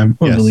thing. I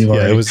believe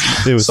already.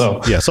 It was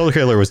Soul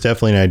Killer was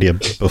definitely an idea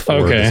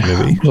before this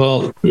movie.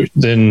 Well,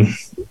 then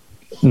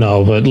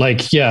no, but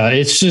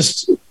it's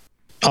just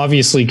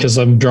obviously because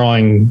I'm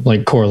drawing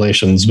like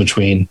correlations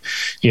between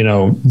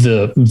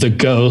the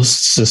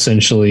ghosts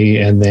essentially,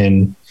 and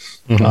then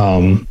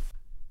and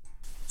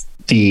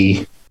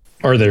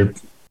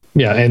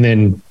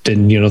then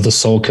the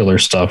Soul Killer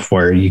stuff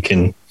where you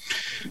can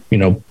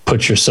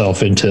put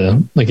yourself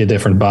into like a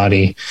different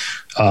body.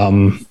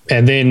 And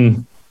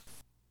then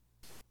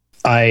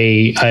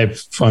I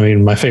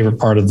mean, my favorite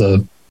part of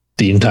the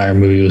entire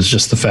movie was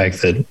just the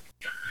fact that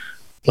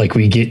like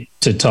we get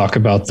to talk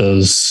about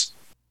those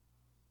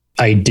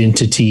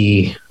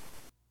identity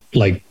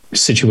like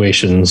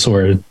situations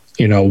where,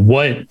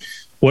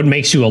 what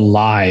makes you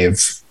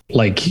alive?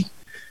 Like,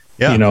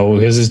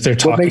 because they're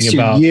talking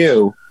about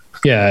you.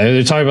 Yeah.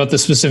 They're talking about the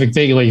specific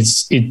thing. Like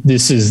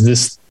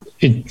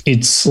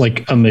it's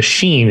like a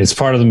machine. It's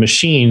part of the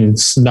machine.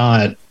 It's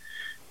not,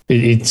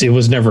 it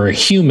was never a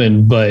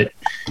human, but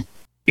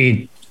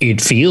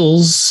it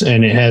feels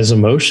and it has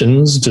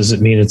emotions. Does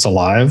it mean it's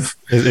alive?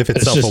 If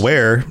it's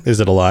self-aware, is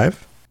it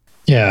alive?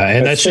 Yeah.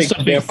 And that's just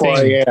a big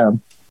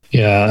thing.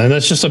 Yeah. And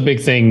that's just a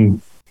big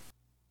thing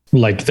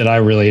like that I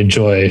really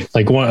enjoy.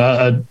 Like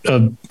a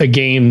video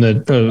game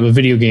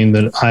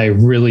that I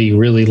really,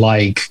 really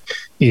like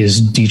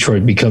is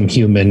Detroit Become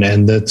Human,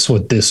 and that's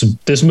what this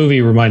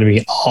movie reminded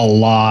me a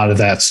lot of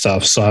that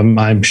stuff. So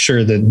I'm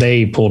sure that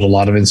they pulled a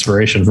lot of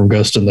inspiration from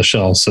Ghost in the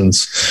Shell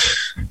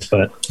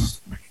but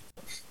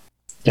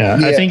yeah,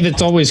 I think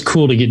it's always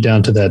cool to get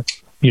down to that,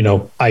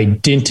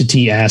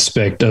 identity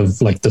aspect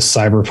of like the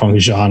cyberpunk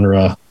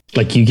genre.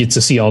 Like you get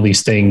to see all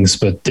these things,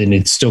 but then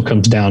it still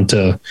comes down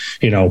to,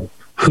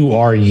 who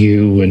are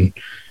you and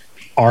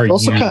are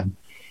also you?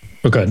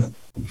 Okay.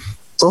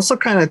 It's also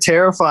kind of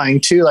terrifying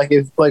too. Like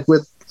if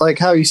with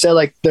how you said,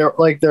 they're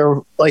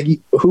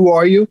who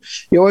are you?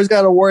 You always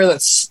got to worry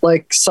that's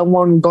like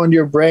someone going to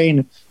your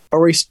brain,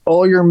 erase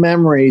all your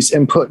memories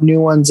and put new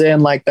ones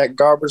in, like that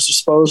garbage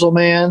disposal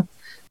man.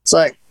 It's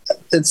like,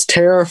 it's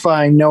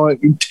terrifying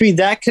knowing to be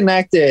that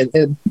connected.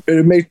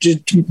 It makes you,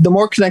 the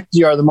more connected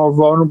you are, the more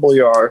vulnerable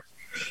you are.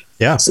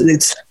 Yeah. So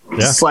it's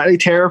slightly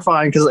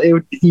terrifying because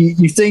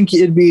you think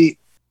it'd be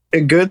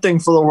a good thing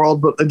for the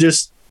world, but it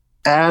just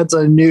adds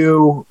a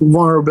new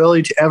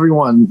vulnerability to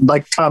everyone.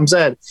 Like Tom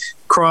said,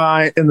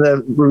 cry in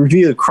the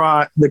review,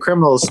 the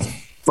criminals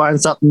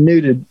find something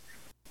new to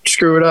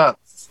screw it up.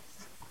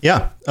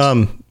 Yeah.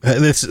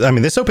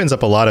 This opens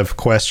up a lot of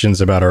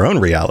questions about our own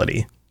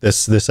reality.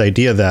 This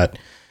idea that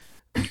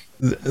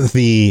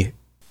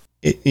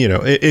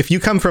if you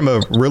come from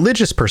a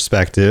religious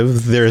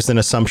perspective, there's an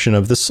assumption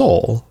of the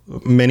soul.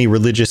 Many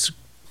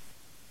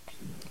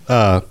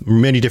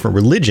different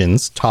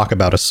religions talk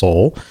about a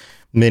soul.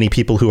 Many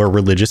people who are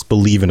religious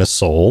believe in a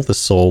soul. The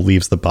soul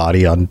leaves the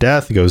body on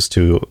death, goes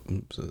to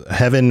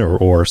heaven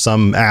or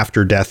some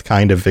after death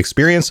kind of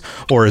experience,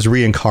 or is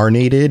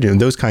reincarnated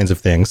and those kinds of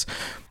things.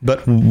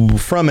 But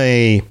from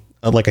a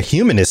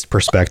humanist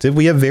perspective,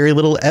 we have very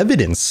little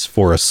evidence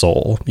for a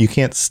soul. You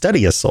can't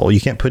study a soul.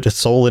 You can't put a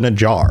soul in a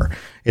jar.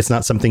 It's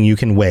not something you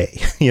can weigh.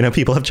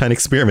 People have done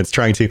experiments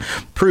trying to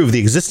prove the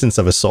existence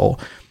of a soul.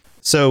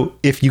 So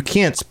if you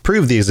can't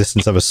prove the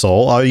existence of a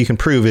soul, all you can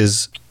prove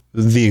is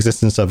the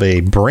existence of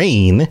a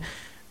brain.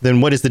 Then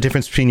what is the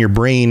difference between your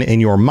brain and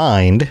your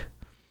mind?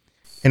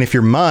 And if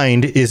your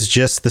mind is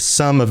just the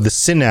sum of the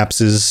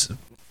synapses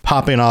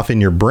popping off in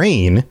your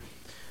brain,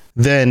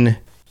 then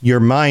your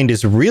mind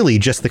is really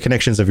just the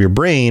connections of your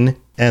brain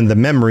and the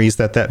memories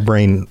that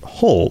brain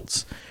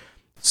holds.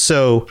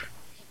 So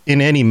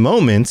in any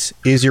moment,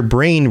 is your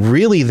brain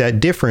really that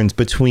different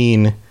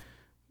between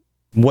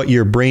what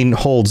your brain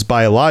holds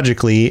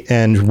biologically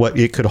and what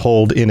it could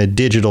hold in a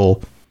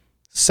digital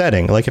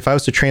setting? Like if I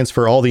was to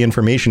transfer all the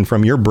information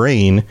from your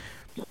brain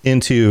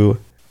into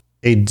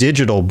a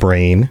digital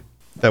brain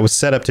that was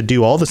set up to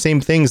do all the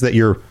same things that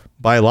your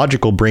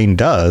biological brain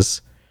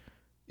does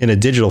in a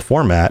digital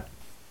format,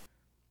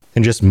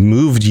 and just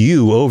moved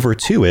you over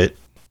to it,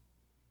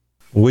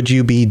 would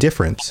you be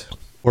different?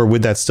 Or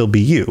would that still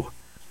be you?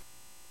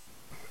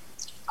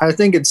 I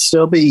think it'd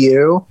still be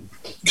you.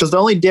 Because the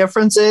only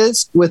difference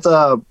is with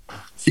a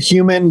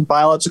human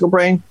biological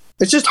brain,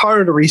 it's just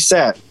harder to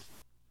reset.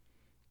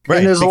 Right,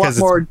 and there's a lot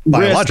more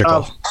risk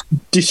of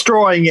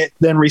destroying it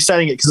than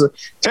resetting it. Because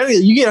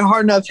technically, you get a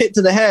hard enough hit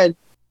to the head,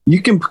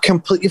 you can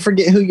completely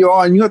forget who you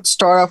are, and you have to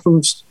start off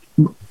from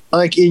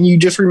and you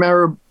just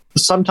remember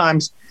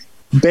sometimes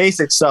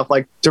basic stuff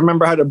like to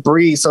remember how to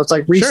breathe. So it's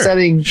like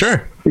resetting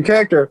your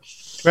character.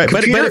 Right,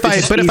 but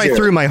if I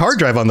threw my hard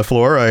drive on the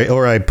floor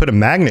or I put a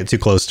magnet too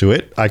close to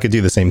it, I could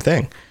do the same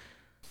thing.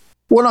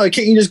 Well, no,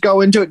 can't you just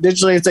go into it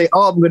digitally and say,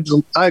 "Oh, I'm going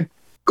to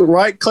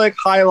right click,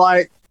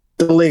 highlight,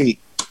 delete"?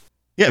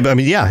 Yeah, but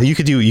you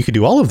could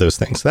do all of those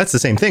things. That's the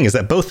same thing. Is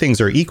that both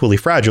things are equally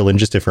fragile in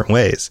just different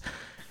ways.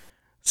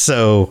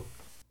 So.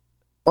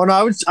 Oh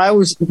no, I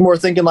was more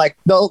thinking because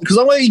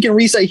the only way you can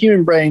reset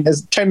human brain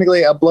is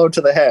technically a blow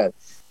to the head.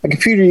 A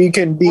computer, you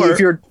can be if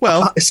you're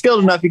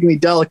skilled enough, you can be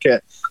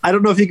delicate. I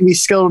don't know if you can be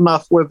skilled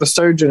enough with a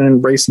surgeon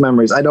and erase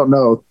memories. I don't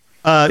know.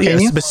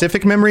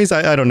 Specific memories.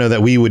 I don't know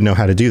that we would know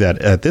how to do that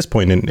at this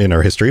point in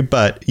our history,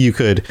 but you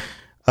could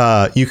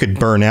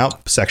burn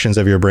out sections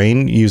of your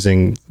brain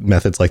using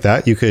methods like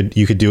that. You could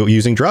do it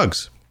using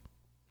drugs.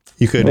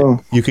 You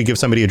could give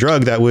somebody a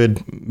drug that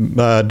would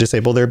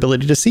disable their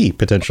ability to see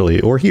potentially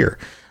or hear.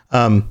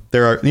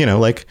 There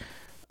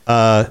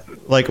are,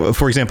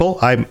 for example,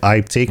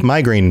 I take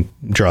migraine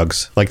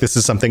drugs. Like this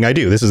is something I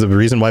do. This is the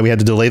reason why we had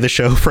to delay the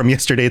show from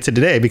yesterday to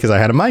today, because I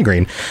had a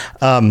migraine.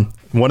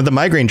 One of the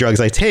migraine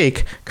drugs I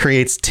take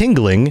creates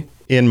tingling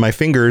in my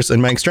fingers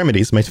and my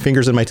extremities, my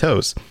fingers and my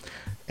toes.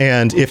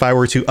 And if I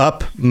were to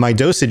up my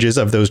dosages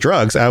of those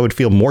drugs, I would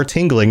feel more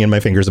tingling in my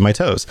fingers and my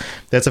toes.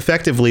 That's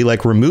effectively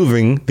like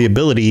removing the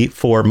ability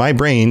for my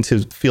brain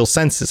to feel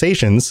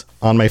sensations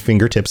on my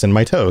fingertips and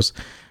my toes,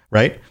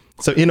 right?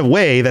 So in a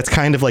way, that's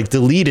kind of like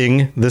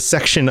deleting the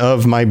section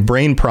of my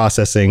brain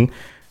processing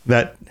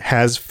that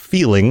has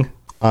feeling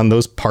on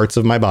those parts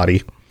of my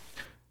body.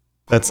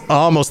 That's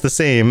almost the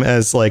same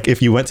as like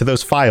if you went to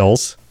those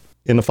files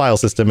in the file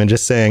system and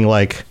just saying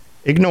like,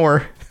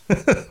 ignore.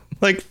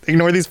 Like,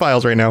 ignore these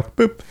files right now.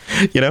 Boop.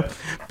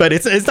 But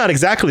it's not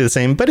exactly the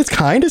same, but it's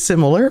kind of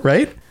similar,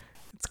 right?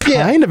 It's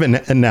kind of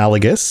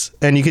analogous,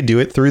 and you could do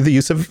it through the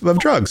use of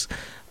drugs.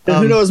 And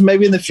who knows?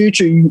 Maybe in the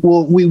future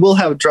we will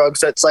have drugs.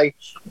 That's like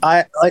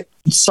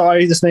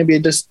sorry, this may be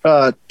just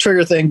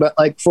trigger thing, but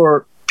like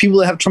for people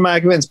that have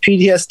traumatic events,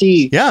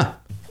 PTSD. Yeah.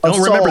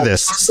 Don't remember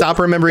this. Stop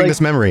remembering this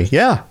memory.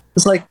 Yeah.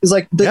 It's like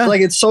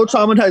it's so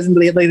traumatizing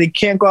that they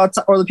can't go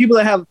outside, or the people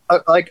that have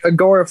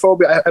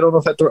agoraphobia. I don't know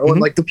if that's the right one.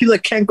 Like the people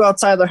that can't go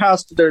outside their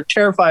house, they're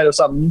terrified of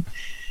something.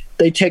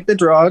 They take the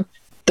drug.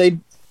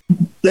 Then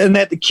they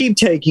have to keep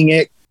taking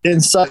it in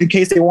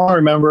case they want to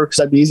remember, because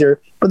that'd be easier.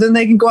 But then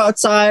they can go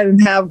outside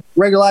and have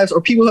regular lives.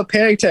 Or people who have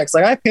panic attacks.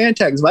 Like I have panic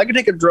attacks. If I could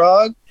take a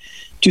drug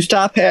to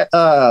stop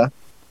that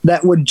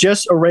would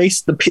just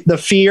erase the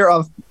fear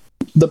of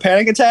the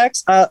panic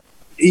attacks.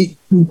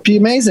 It'd be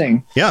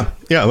amazing. Yeah.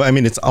 I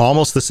mean, it's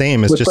almost the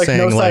same as just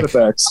saying, like,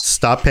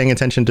 stop paying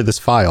attention to this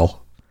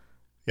file.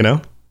 You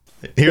know,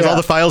 here's all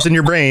the files in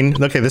your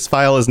brain. Okay, this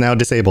file is now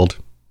disabled.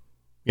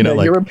 You know,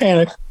 you're in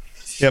panic.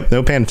 Yep,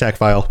 no panic attack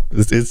file.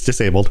 It's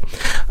disabled.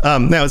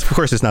 Now, of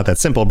course, it's not that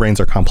simple. Brains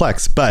are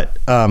complex, but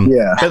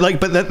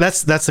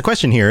that's the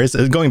question here. Is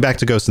going back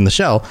to Ghost in the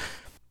Shell.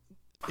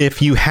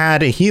 If you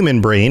had a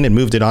human brain and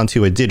moved it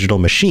onto a digital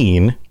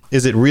machine,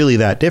 is it really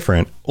that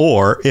different?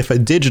 Or if a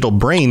digital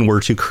brain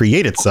were to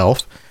create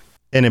itself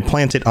and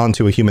implant it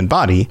onto a human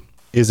body,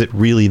 is it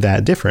really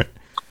that different?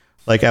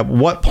 Like, at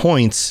what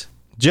point,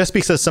 just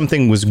because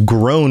something was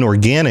grown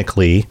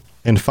organically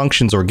and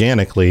functions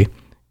organically,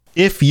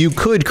 if you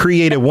could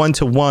create a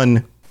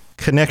one-to-one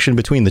connection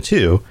between the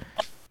two,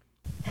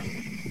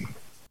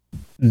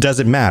 does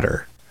it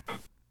matter?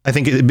 I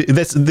think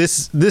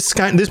this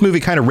movie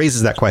kind of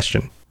raises that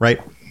question, right?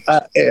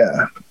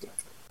 Yeah.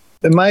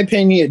 In my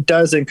opinion, it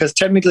doesn't, because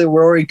technically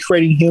we're already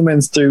creating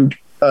humans through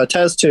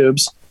test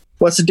tubes.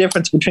 What's the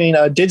difference between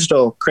a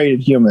digital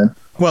created human?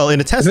 Well, in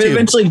a test tube, if it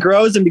eventually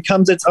grows and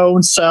becomes its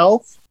own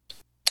self,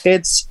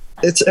 it's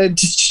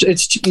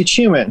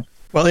human.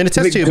 Well, in a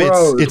test tube,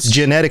 it's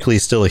genetically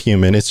still a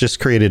human. It's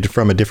just created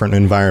from a different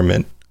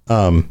environment,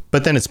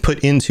 but then it's put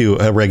into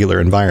a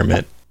regular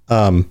environment.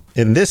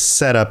 In this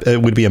setup,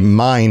 it would be a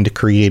mind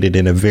created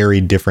in a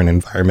very different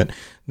environment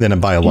than a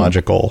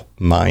biological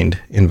mind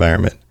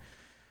environment.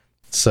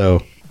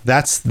 So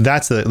that's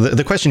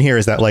the question here,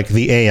 is that, like,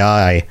 the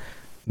AI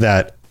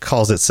that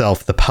calls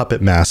itself the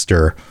Puppet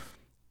Master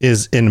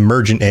is an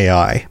emergent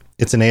AI.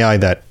 It's an AI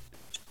that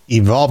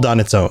evolved on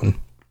its own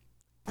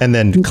and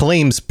then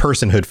claims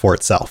personhood for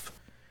itself,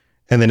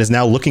 and then is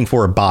now looking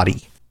for a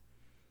body.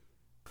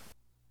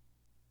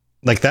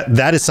 Like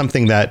that is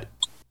something that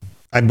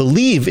I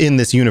believe in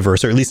this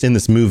universe, or at least in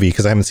this movie,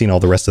 because I haven't seen all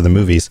the rest of the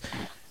movies,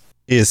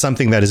 is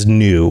something that is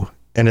new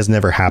and has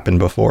never happened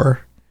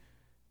before.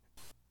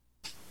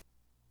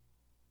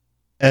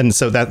 And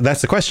so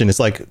that's the question. It's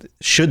like,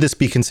 should this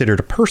be considered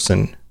a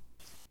person?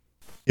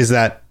 Is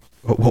that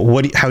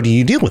how do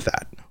you deal with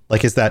that?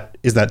 Like, is that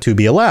to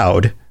be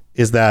allowed?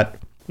 Is that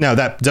now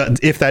that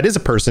if that is a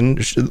person,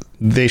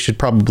 they should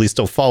probably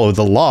still follow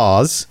the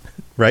laws,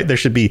 right? There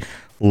should be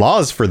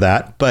laws for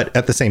that. But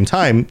at the same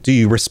time, do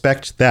you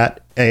respect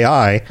that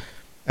AI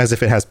as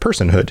if it has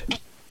personhood?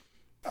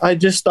 I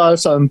just thought of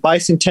something.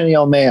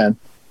 Bicentennial Man.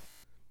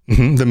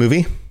 Mm-hmm, the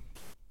movie?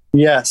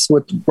 Yes,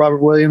 with Robert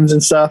Williams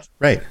and stuff.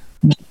 Right.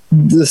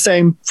 The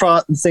same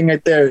thing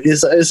right there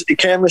is a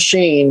can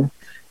machine,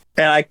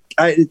 and I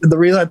the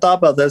reason I thought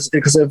about this is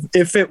because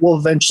if it will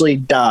eventually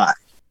die.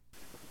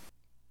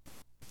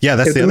 Yeah,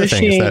 that's the other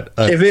thing. Is that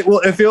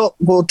if it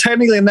will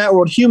technically in that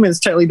world, humans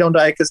technically don't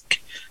die, because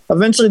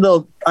eventually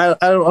they'll. I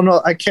don't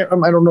know. I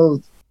don't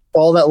know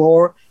all that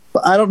lore,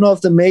 but I don't know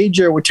if the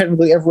Major would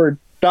technically ever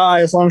die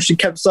as long as she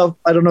kept stuff.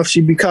 I don't know if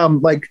she'd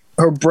become like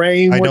her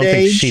brain. I would don't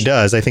age. think she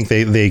does. I think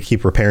they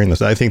keep repairing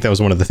this. I think that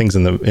was one of the things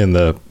in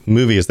the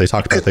movie is they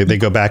talked about they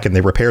go back and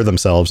they repair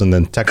themselves, and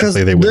then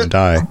technically they wouldn't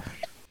die.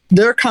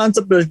 Their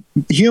concept of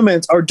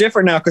humans are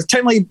different now, because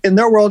technically in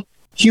their world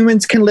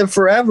humans can live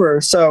forever.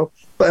 So,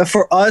 but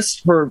for us,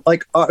 for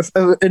like if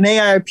an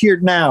AI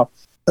appeared now,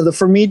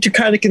 for me to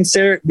kind of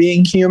consider it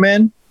being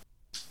human,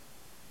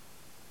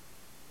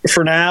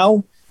 for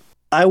now,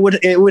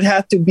 it would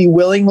have to be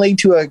willingly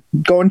to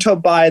go into a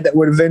body that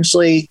would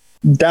eventually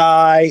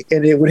die,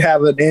 and it would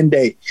have an end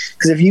date.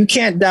 Because if you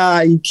can't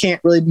die, you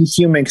can't really be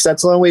human. Because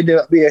that's the only way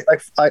to be,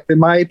 like in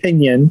my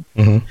opinion,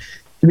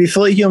 to be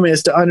fully human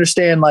is to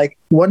understand, like,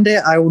 one day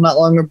I will not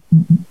longer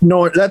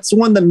know. That's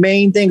one of the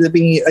main things of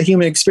being a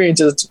human experience.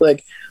 Is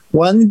like,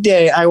 one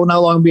day I will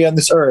no longer be on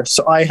this earth,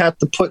 so I have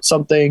to put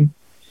something.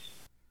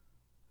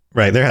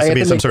 Right, there has to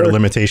be some sort of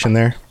limitation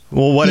there.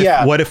 Well,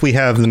 what if we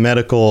have the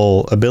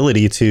medical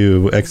ability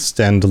to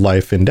extend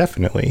life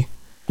indefinitely?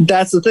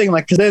 That's the thing.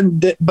 Like,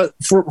 but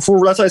for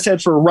that's what I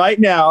said. For right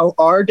now,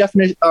 our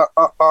definition,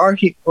 our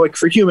like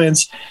for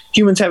humans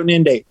have an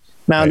end date.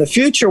 Now, in the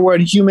future,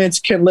 when humans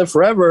can live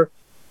forever,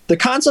 the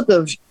concept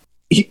of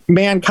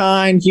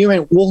mankind,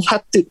 human,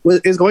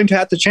 is going to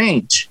have to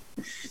change,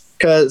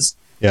 because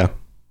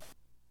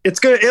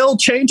it'll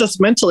change us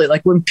mentally.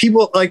 Like, when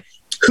people, like,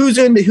 who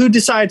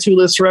decides who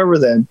lives forever?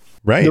 Then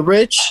the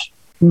rich,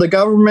 the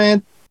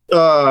government,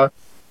 the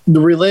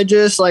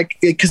religious, like,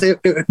 because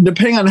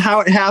depending on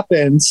how it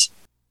happens,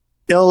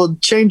 it'll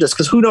change us,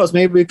 because who knows?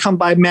 Maybe we come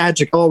by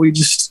magic. Oh, we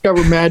just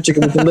discover magic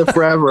and we can live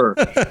forever.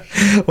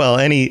 Well,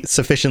 any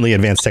sufficiently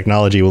advanced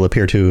technology will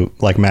appear to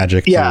like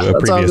magic to a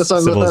previous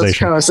civilization. That's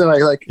kind of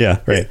saying, like, yeah,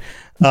 right.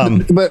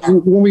 But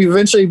when we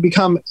eventually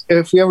become,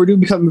 if we ever do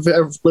become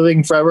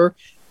living forever,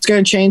 it's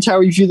going to change how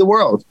we view the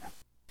world.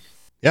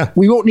 Yeah,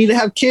 we won't need to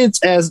have kids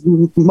as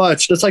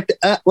much. It's like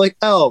like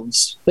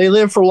elves; they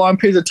live for long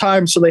periods of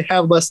time, so they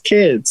have less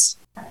kids.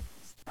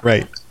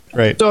 Right.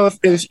 So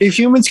if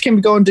humans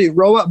can go into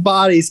robot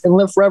bodies and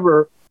live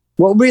forever,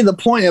 what would be the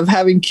point of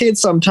having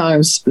kids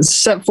sometimes,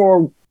 except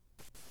for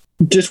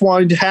just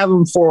wanting to have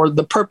them for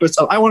the purpose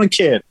of I want a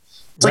kid?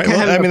 It's right.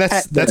 like I mean,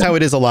 that's how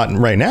it is a lot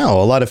right now.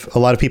 A lot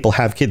of people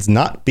have kids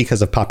not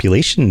because of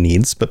population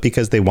needs, but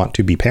because they want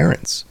to be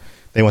parents.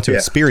 They want to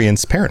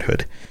experience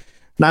parenthood.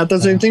 Not that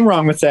there's anything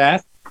wrong with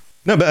that.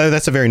 No, but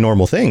that's a very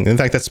normal thing. In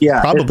fact, that's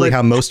probably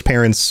how most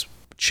parents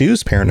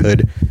choose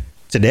parenthood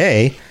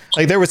today.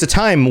 Like, there was a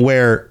time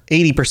where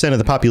 80% of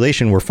the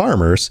population were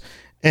farmers,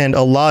 and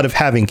a lot of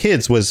having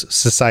kids was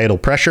societal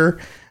pressure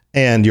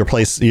and your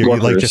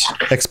like just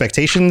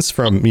expectations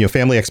from,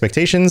 family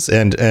expectations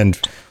and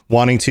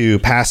wanting to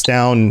pass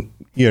down,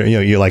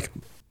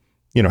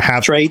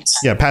 have traits.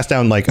 Yeah. Pass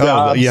down like,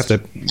 jobs. You have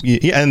to,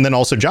 and then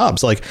also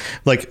jobs. Like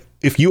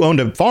if you owned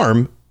a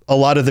farm, a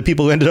lot of the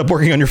people who ended up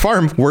working on your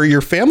farm were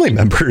your family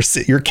members,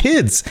 your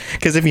kids.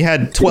 Because if you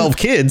had 12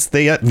 kids,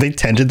 they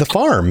tended the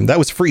farm. That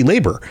was free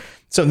labor.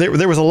 So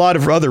there was a lot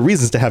of other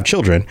reasons to have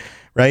children,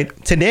 right?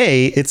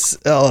 Today, it's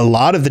a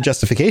lot of the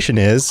justification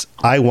is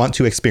I want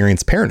to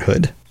experience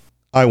parenthood.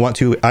 I want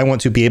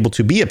to be able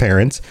to be a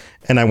parent,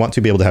 and I want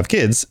to be able to have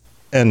kids.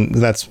 And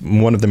that's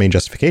one of the main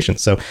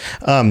justifications. So,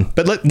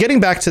 but getting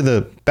back to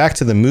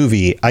the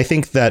movie, I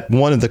think that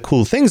one of the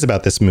cool things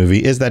about this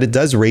movie is that it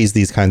does raise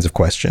these kinds of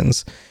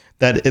questions.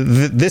 That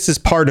this is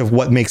part of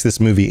what makes this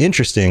movie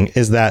interesting,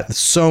 is that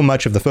so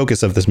much of the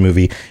focus of this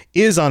movie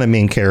is on a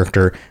main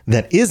character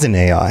that is an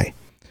AI.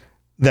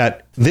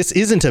 That this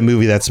isn't a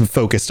movie that's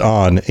focused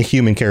on a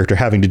human character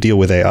having to deal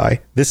with AI.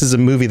 This is a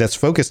movie that's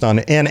focused on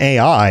an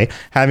AI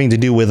having to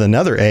do with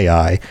another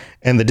AI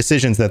and the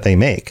decisions that they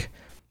make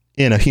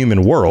in a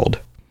human world.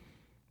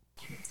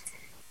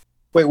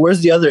 Wait,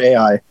 where's the other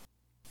AI?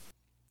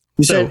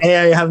 You said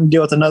AI having to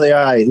deal with another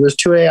AI. There's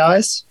two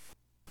AIs?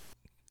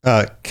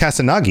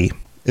 Kasanagi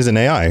is an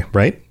AI,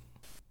 right?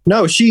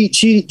 No, she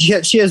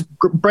has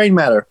brain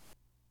matter.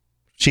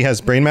 She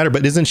has brain matter,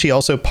 but isn't she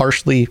also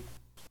partially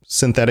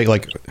synthetic?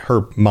 Like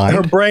her mind,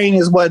 her brain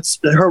is what's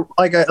her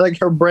like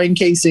her brain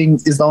casing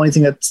is the only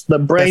thing that's the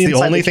brain. That's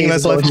the only thing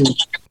that's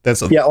left.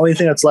 That's only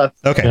thing that's left.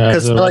 Okay,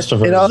 because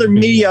in other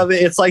media of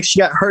it, it's like she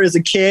got hurt as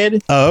a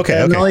kid. Oh,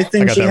 okay. And the only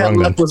thing she had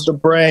left was the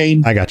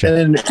brain. I got you.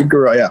 And then it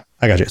grew. Yeah,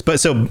 I got you. But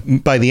so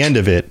by the end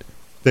of it,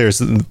 there's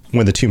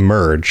when the two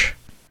merge.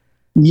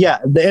 Yeah,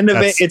 the end of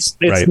it's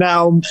right.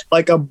 Now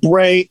like a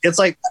brain. It's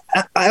like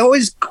I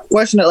always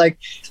question it. Like,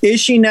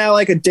 is she now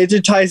like a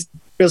digitized?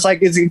 It's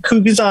like, is it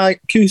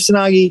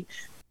Kusanagi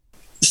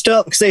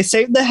still? Because they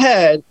saved the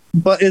head,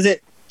 but is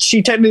it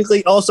she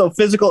technically also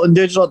physical and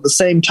digital at the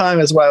same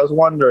time? Is what I was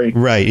wondering.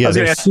 Right. Yeah. I was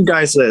going to ask you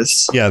guys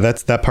this. Yeah,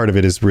 that part of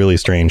it is really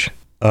strange.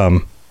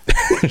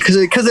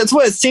 Because it's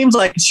what it seems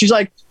like. She's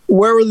like,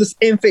 where will this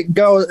infant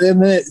go?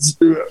 And then it's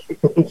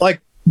like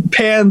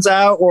pans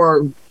out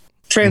or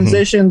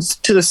transitions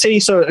to the city.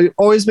 So it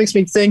always makes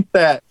me think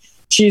that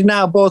she's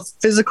now both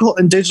physical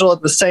and digital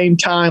at the same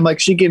time. Like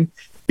she can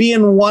be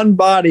in one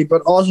body,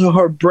 but also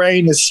her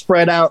brain is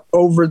spread out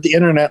over the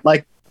internet,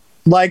 like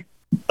but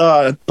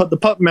the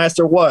Puppet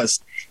Master was.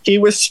 He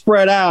was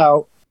spread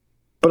out,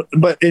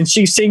 but and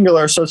she's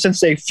singular. So since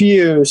they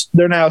fused,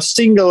 they're now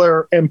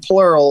singular and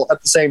plural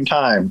at the same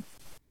time.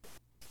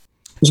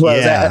 Is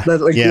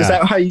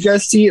that how you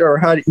guys see it, or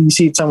how do you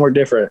see it somewhere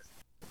different?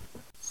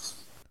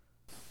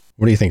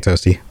 What do you think,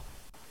 Toasty?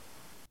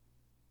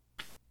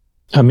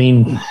 I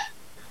mean,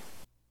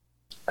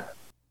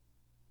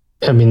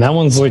 that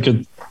one's like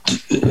a,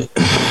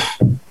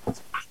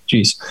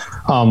 geez,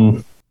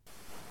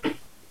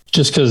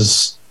 just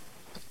because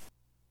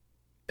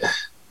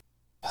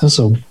that's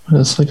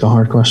like a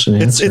hard question to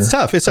answer. It's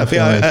tough. It's tough.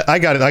 Yeah, I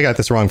got it. I got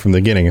this wrong from the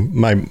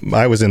beginning.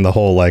 I was in the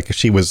whole like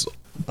she was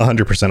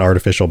 100%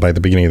 artificial by the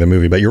beginning of the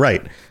movie. But you're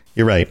right.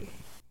 You're right.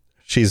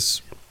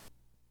 She's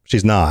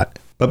not.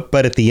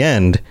 But at the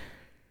end,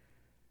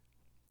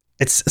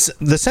 it's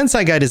the sense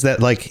I got is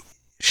that like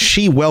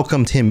she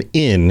welcomed him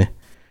in.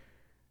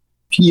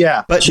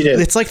 Yeah, but she did.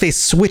 It's like they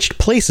switched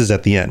places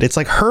at the end. It's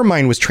like her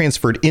mind was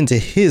transferred into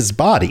his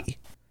body.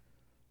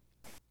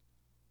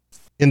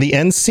 In the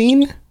end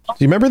scene, do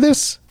you remember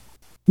this?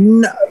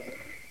 No,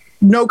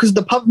 because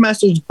the Puppet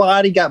Master's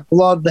body got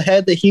blown. The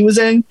head that he was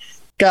in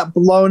got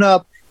blown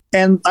up,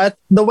 and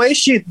the way when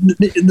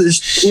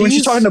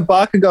she's talking to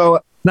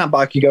Bakugo, not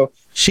Bakugo.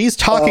 She's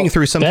talking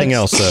through something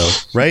else, though,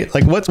 right?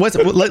 Like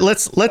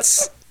let's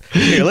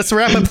Here, let's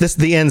wrap up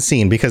the end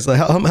scene, because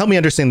help me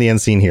understand the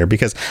end scene here,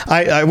 because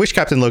I wish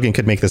Captain Logan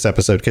could make this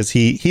episode, because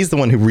he's the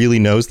one who really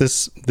knows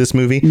this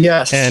movie.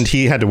 Yes. And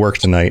he had to work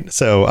tonight.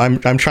 So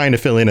I'm trying to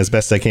fill in as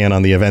best I can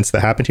on the events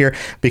that happened here,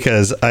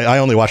 because I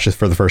only watched this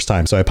for the first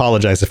time. So I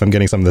apologize if I'm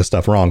getting some of this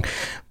stuff wrong.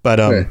 But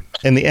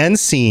in the end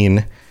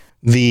scene,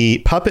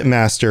 the puppet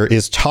master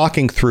is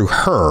talking through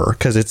her,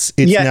 because it's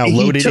now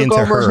loaded into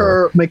over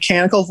her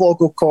mechanical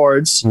vocal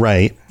cords.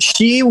 Right.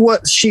 She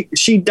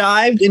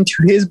dived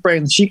into his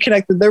brain. She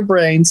connected their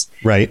brains.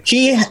 Right.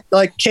 He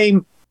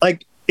came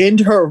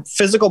into her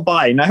physical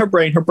body, not her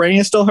brain. Her brain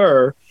is still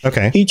her.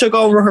 Okay. He took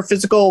over her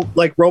physical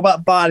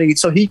robot body,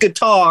 so he could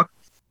talk.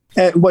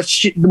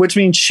 Which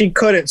means she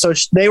couldn't. So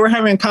they were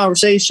having a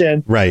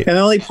conversation. Right. And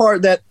the only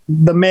part that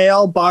the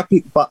male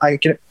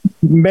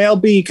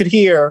B could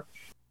hear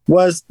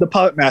was the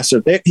puppet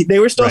master. They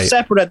were still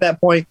separate at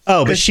that point.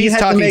 Oh, but she's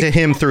talking to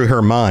him through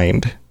her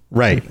mind.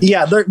 Right.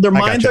 Yeah, their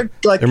minds are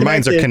their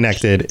minds are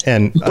connected,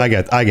 and I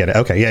get it.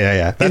 Okay,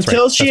 yeah. That's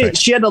until right.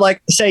 she had to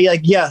say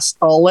yes,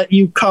 I'll let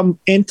you come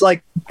into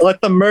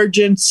let the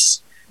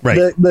mergence,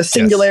 the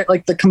singular,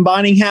 the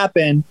combining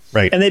happen.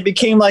 Right. And they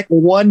became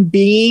one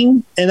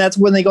being, and that's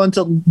when they go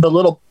into the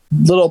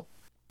little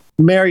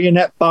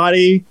marionette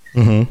body,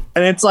 and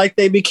it's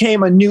they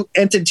became a new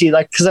entity.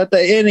 Because at the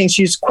ending,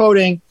 she's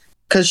quoting.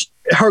 Because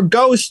her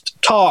ghost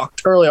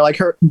talked earlier,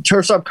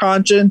 her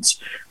subconscious,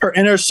 her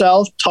inner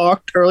self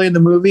talked early in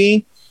the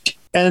movie,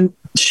 and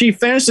she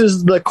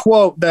finishes the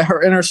quote that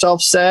her inner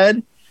self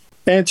said,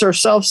 and it's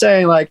herself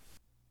saying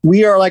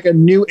we are a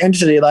new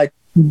entity,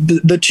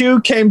 the two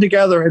came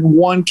together and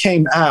one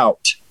came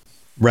out.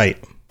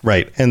 Right.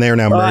 And they are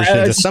now merged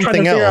into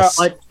something else.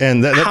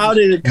 And how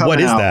did it come out?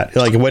 What is that?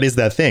 What is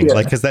that thing?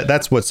 Because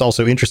that's what's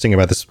also interesting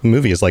about this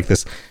movie is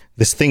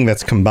this thing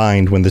that's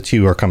combined when the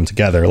two are come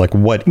together. What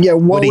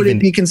would it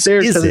be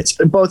considered? Because it's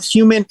both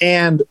human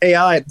and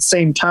AI at the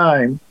same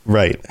time.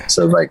 Right.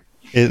 So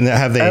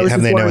have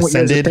they now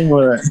ascended?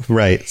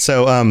 Right.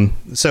 So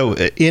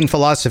in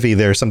philosophy,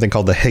 there's something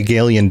called the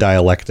Hegelian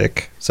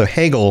dialectic. So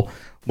Hegel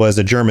was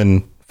a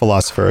German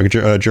philosopher,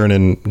 a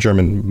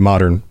German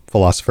modern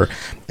philosopher,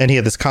 and he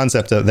had this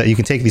concept that you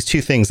can take these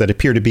two things that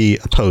appear to be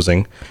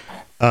opposing.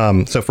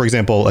 So, for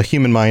example, a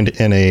human mind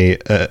and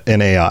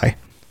an AI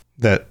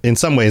that in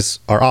some ways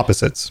are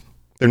opposites.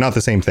 They're not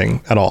the same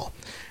thing at all.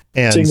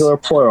 And singular,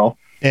 plural.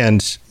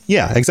 And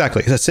yeah,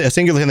 exactly. It's a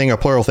singular thing, a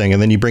plural thing,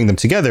 and then you bring them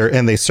together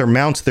and they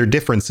surmount their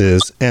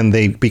differences and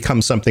they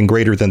become something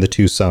greater than the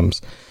two sums.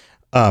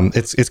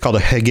 It's called a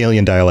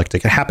Hegelian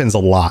dialectic. It happens a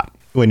lot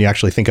when you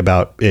actually think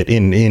about it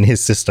in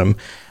his system.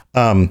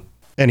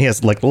 And he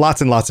has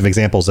lots and lots of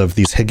examples of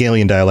these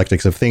Hegelian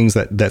dialectics of things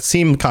that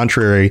seem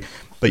contrary,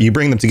 but you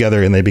bring them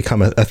together and they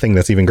become a thing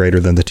that's even greater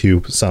than the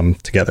two sum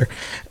together.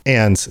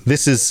 And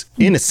this is,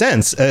 in a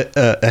sense,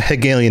 a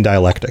Hegelian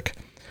dialectic.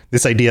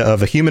 This idea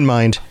of a human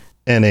mind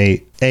and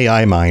a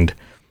AI mind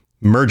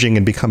merging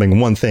and becoming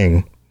one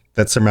thing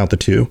that surmount the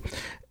two.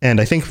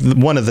 And I think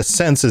one of the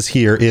senses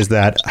here is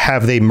that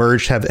have they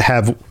merged,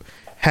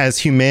 has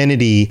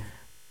humanity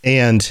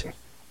and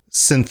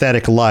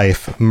synthetic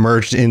life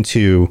merged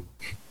into,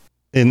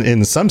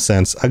 in some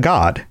sense, a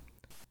god?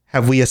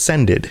 Have we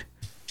ascended?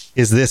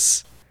 Is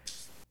this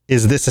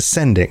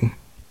ascending?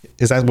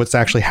 Is that what's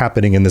actually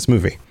happening in this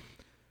movie?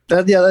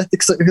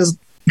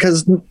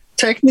 Because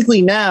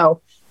technically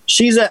now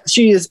she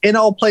is in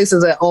all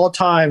places at all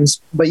times,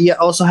 but yet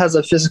also has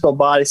a physical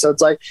body. So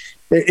it's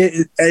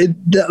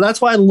that's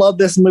why I love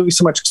this movie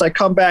so much, because I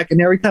come back and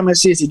every time I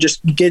see this, it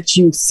just gets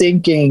you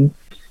thinking.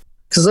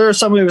 Because there are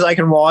some movies I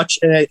can watch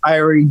and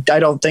I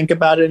don't think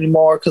about it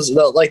anymore, because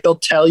they'll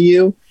tell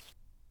you.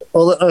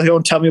 Well, they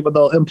don't tell me, but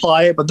they'll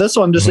imply it. But this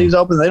one just leaves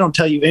open. They don't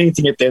tell you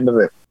anything at the end of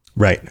it.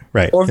 Right.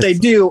 Or if they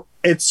do,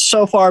 it's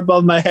so far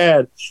above my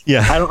head.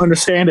 Yeah, I don't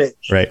understand it.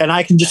 Right. And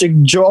I can just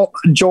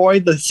enjoy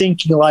the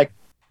thinking.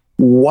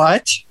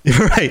 What?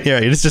 Right. Yeah.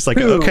 It's just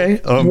okay.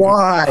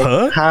 Why?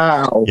 Huh?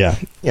 How? Yeah.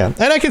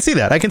 And I can see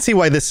that. I can see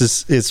why this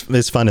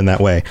is fun in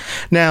that way.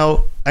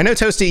 Now, I know,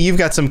 Toasty, you've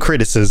got some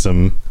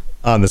criticism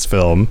on this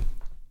film,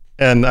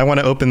 and I want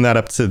to open that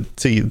up to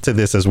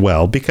this as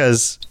well,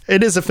 because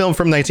it is a film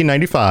from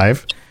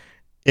 1995.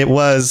 It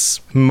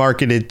was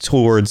marketed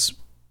towards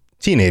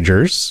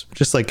teenagers,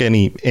 just like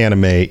any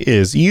anime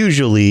is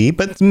usually,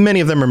 but many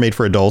of them are made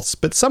for adults,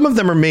 but some of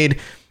them are made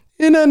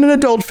in an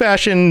adult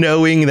fashion,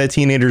 knowing that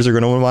teenagers are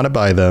going to want to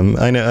buy them.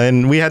 I know,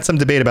 and we had some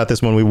debate about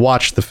this when we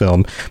watched the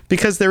film,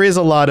 because there is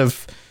a lot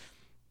of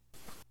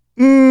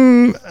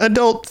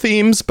adult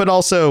themes, but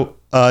also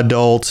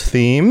adult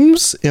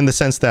themes in the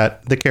sense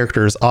that the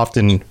character is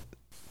often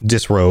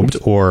disrobed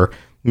or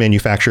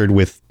manufactured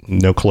with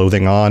no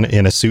clothing on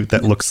in a suit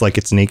that looks like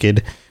it's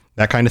naked,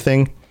 that kind of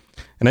thing.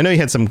 And I know you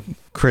had some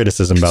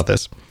criticism about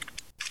this.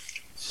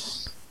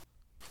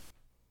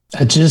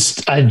 I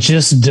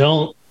just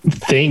don't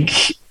think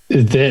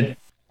that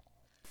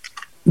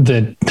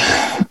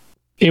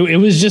it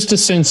was just a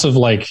sense of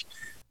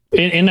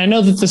and I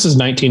know that this is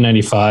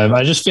 1995.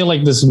 I just feel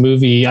like this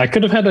movie, I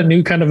could have had a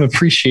new kind of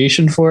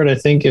appreciation for it. I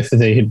think if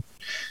they had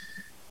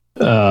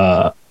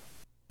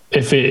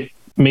if it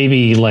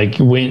maybe like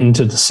went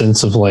into the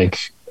sense of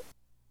like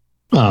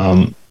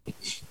kind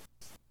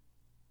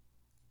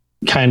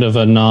of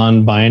a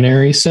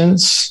non-binary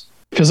sense,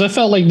 because I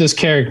felt like this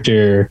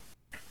character,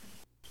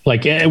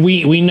 like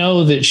we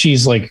know that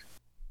she's like,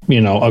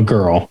 you know, a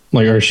girl,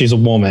 like, or she's a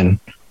woman.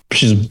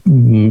 She's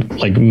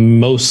like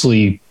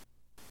mostly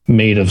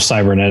made of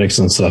cybernetics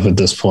and stuff at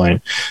this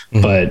point,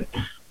 but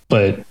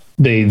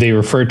they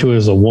refer to it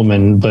as a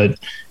woman. But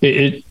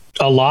it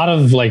a lot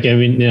of like, I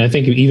mean, I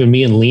think even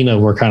me and Lena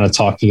were kind of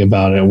talking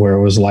about it, where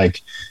it was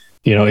like,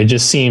 you know, it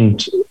just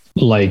seemed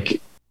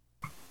like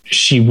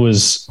she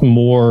was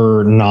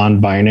more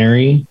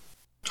non-binary.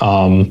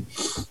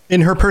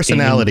 In her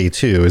personality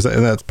too,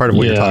 that's part of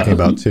what you're talking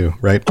about too,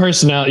 right?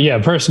 Personality,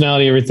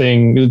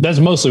 everything. That's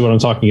mostly what I'm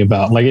talking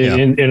about. Like,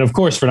 and of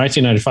course, for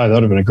 1995, that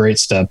would have been a great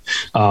step.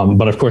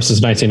 But of course,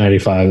 it's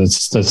 1995.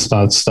 That's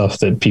not stuff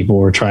that people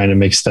were trying to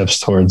make steps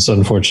towards,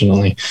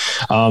 unfortunately.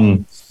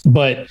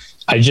 But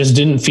I just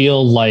didn't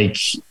feel like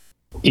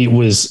it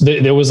was.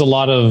 There was a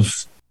lot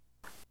of,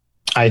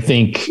 I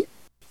think,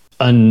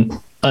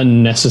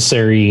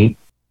 unnecessary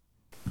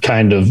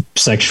kind of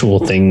sexual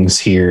things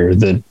here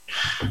that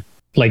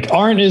like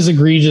aren't as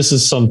egregious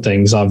as some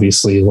things.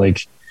 Obviously,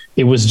 like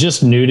it was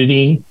just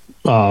nudity.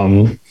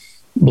 Like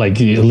at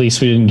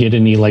least we didn't get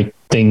any like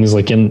things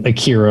like in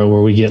Akira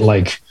where we get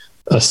like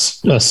a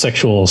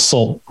sexual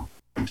assault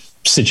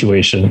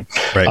situation.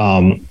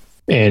 Right.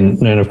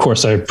 And of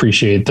course I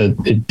appreciate that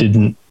it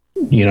didn't,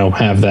 you know,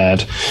 have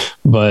that,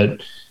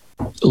 but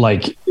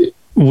like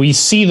we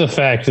see the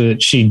fact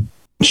that she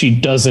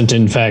doesn't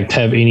in fact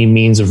have any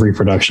means of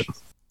reproduction.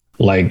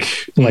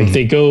 Like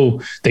they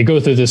go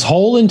through this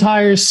whole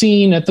entire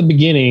scene at the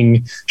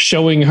beginning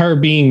showing her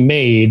being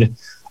made,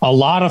 a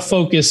lot of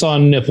focus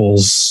on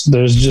nipples.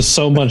 There's just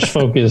so much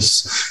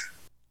focus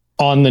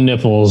on the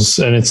nipples.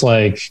 And it's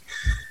like,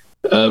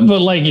 but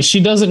like, she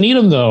doesn't need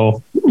them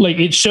though. Like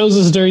it shows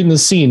us during the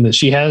scene that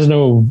she has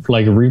no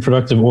like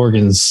reproductive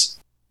organs.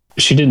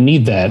 She didn't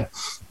need that.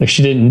 Like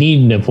she didn't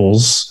need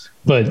nipples,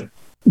 but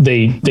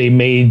they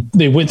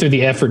went through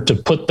the effort to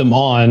put them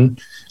on,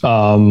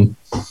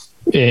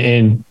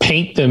 and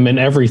paint them and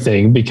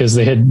everything, because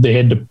they had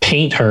to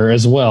paint her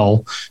as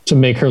well to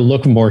make her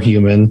look more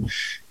human.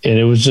 And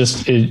it was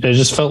just, I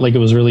just felt like it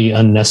was really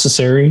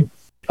unnecessary.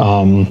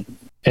 And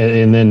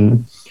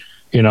then,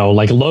 you know,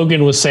 like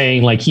Logan was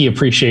saying, like he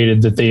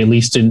appreciated that they at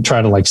least didn't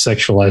try to like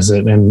sexualize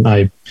it. And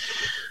I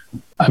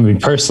mean,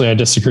 personally, I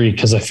disagree,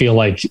 because I feel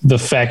like the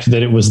fact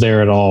that it was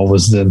there at all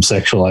was them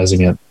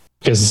sexualizing it.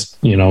 Because,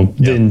 you know,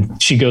 then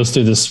she goes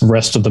through this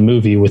rest of the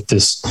movie with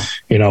this,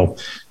 you know,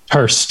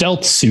 her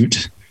stealth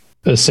suit,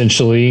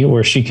 essentially,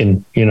 where she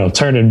can, you know,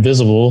 turn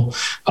invisible.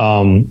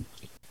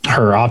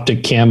 Her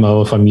optic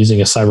camo, if I'm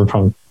using a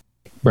Cyberpunk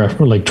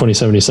like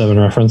 2077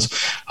 reference.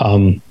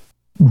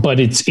 But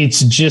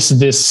it's just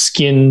this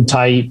skin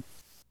tight,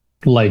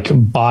 like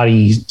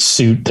body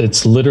suit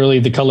that's literally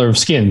the color of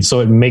skin. So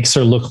it makes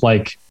her look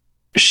like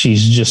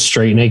she's just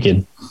straight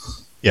naked.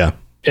 Yeah.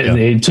 And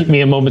it took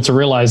me a moment to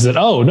realize that,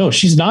 oh no,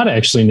 she's not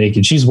actually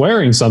naked. She's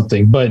wearing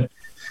something, but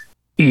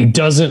it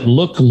doesn't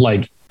look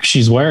like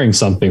she's wearing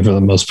something for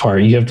the most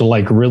part. You have to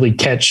like really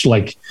catch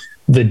like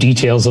the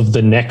details of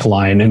the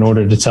neckline in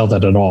order to tell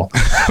that at all.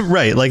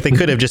 Right. Like they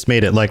could have just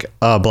made it like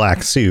a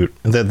black suit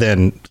that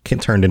then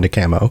turned into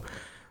camo.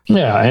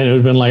 Yeah. And it would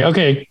have been like,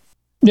 okay,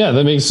 yeah,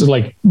 that makes it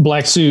like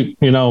black suit,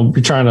 you know,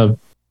 you're trying to,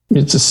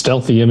 it's a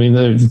stealthy. I mean,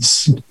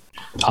 it's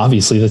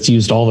obviously that's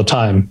used all the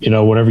time, you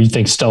know, whatever you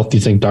think stealth, you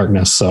think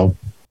darkness. So.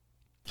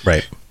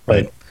 Right.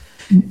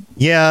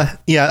 Yeah.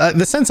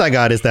 The sense I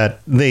got is that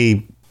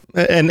they,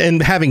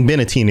 and having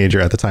been a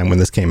teenager at the time when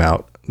this came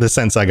out, the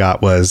sense I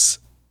got was,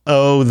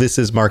 oh, this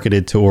is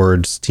marketed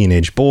towards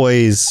teenage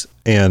boys.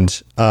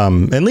 And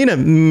Lena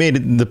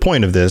made the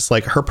point of this,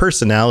 like her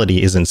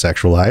personality isn't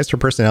sexualized. Her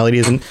personality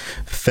isn't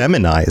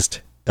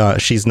feminized.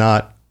 She's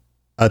not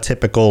a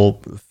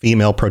typical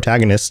female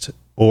protagonist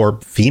or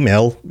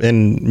female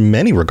in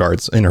many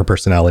regards in her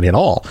personality at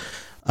all.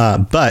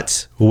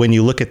 But when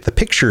you look at the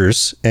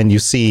pictures and you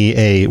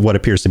see what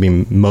appears to be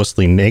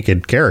mostly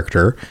naked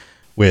character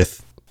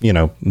with, you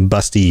know,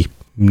 busty,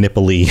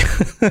 nipply,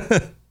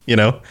 you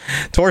know,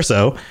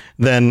 torso,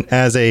 then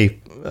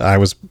I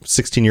was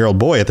 16-year-old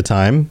boy at the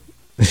time,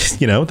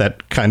 you know,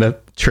 that kind of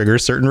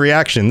triggers certain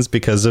reactions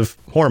because of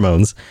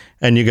hormones.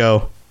 And you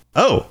go,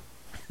 oh,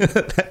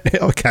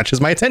 that catches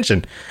my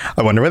attention.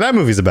 I wonder what that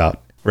movie's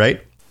about.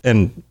 Right.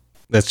 And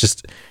that's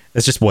just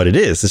what it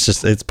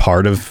is. It's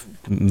part of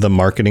the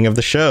marketing of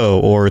the show,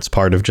 or it's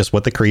part of just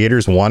what the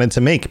creators wanted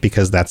to make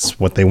because that's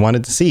what they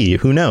wanted to see.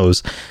 Who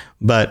knows?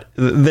 But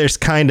there's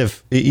kind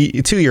of,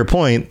 to your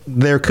point,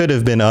 there could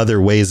have been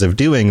other ways of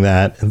doing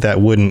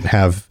that wouldn't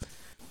have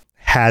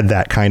had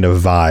that kind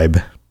of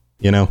vibe,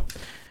 you know?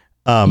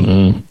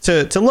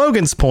 To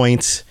Logan's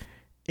point,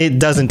 it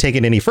doesn't take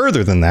it any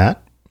further than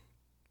that.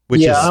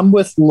 Which is I'm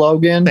with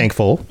Logan.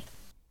 Thankful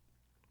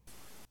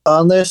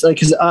on this, like,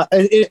 because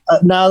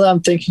now that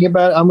I'm thinking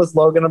about it, I'm with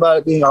Logan about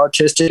it being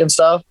artistic and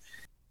stuff.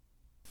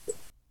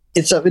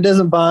 it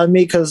doesn't bother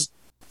me because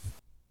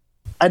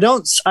I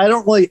don't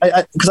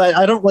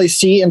really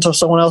see it until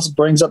someone else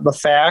brings up the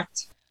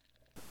fact,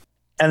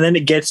 and then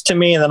it gets to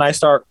me, and then I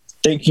start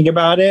thinking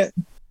about it.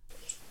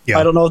 Yeah.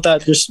 I don't know if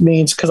that just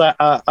means because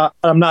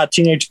I'm not a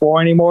teenage boy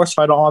anymore,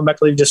 so I don't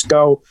automatically just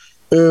go,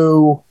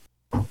 ooh.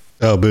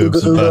 Oh,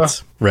 boobs and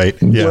butts. Right.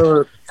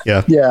 Yeah.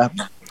 Yeah.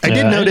 I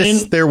did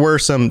notice there were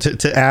some,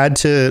 to add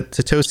to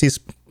Toasty's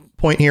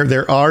point here,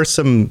 there are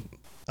some,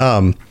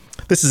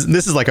 this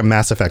is like a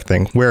Mass Effect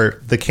thing where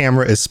the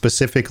camera is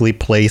specifically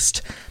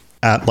placed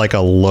at like a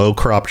low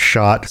crop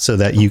shot so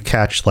that you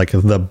catch like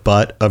the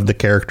butt of the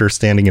character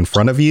standing in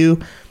front of you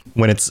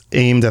when it's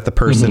aimed at the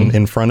person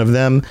in front of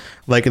them.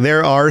 Like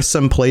there are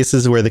some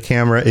places where the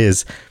camera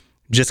is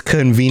just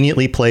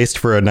conveniently placed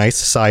for a nice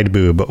side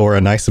boob or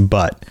a nice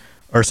butt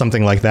or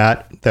something like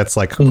that. That's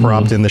like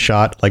cropped in the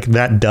shot. Like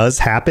that does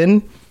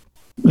happen.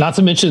 Not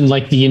to mention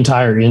like the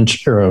entire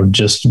intro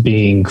just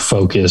being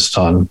focused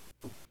on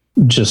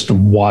just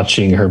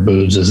watching her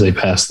boobs as they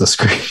pass the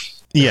screen.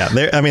 Yeah,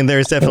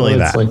 there's definitely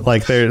that.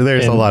 Like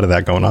there's a lot of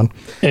that going on.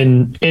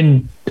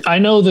 And I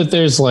know that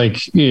there's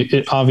like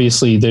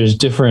obviously there's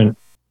different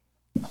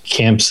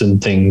camps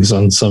and things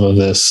on some of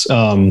this.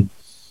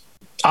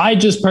 I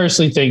just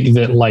personally think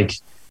that like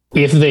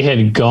if they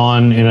had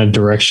gone in a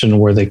direction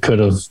where they could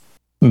have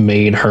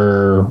made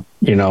her,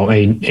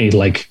 a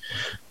like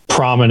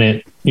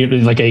prominent,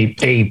 like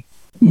a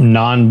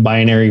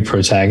non-binary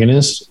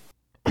protagonist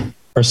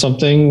or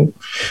something,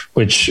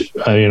 which,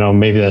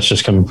 maybe that's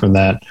just coming from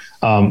that.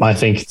 I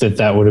think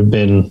that would have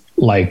been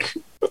like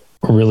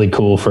really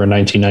cool for a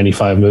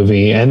 1995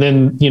 movie. And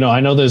then,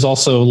 I know there's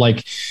also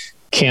like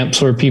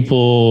camps where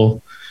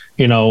people,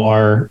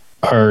 are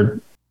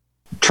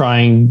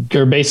trying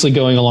or basically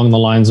going along the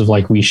lines of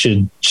like, we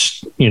should,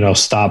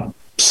 stop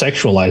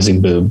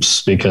sexualizing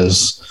boobs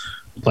because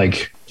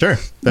like, sure.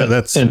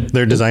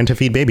 They're designed to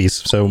feed babies.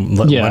 So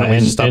why don't we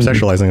just stop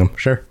sexualizing them?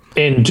 Sure.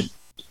 And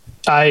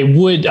I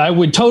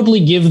would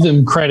totally give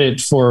them credit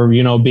for,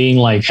 being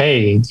like,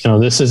 hey,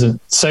 this isn't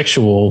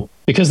sexual,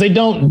 because they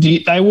don't.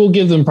 I will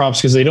give them props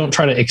because they don't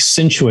try to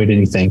accentuate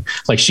anything.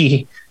 Like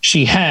she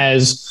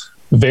has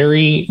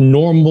very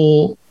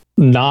normal,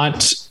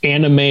 not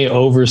anime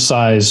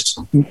oversized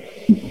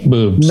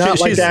boobs. Not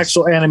like the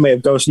actual anime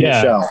of Ghost in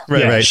the Shell.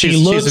 Right.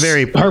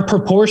 Her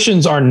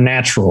proportions are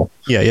natural.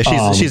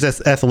 Yeah. She's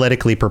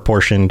athletically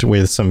proportioned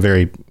with some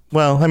very,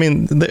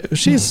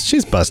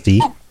 she's busty.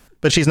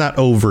 But she's not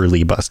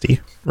overly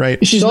busty,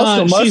 right? She's not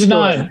like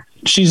muscular.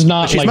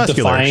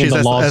 Defying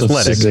the laws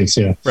athletic. of physics.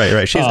 Yeah,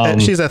 right.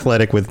 She's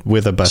athletic with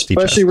a busty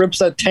chest. She rips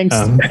that tank's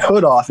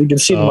hood off. You can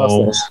see the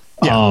muscles.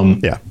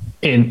 Yeah.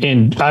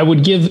 And I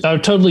would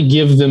totally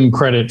give them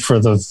credit for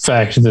the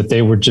fact that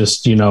they were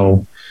just, been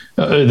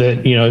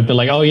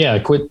like, oh yeah,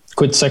 quit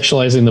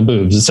sexualizing the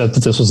boobs. Except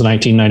that this was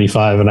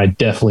 1995, and I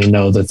definitely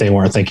know that they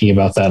weren't thinking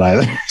about that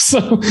either.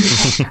 So.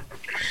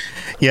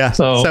 Yeah.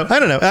 So I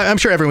don't know. I'm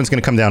sure everyone's going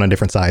to come down on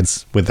different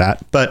sides with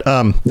that. But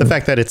the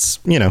fact that it's,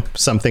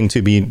 something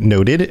to be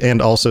noted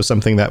and also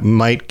something that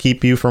might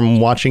keep you from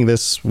watching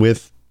this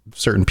with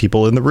certain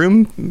people in the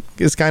room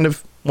is kind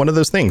of one of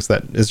those things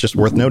that is just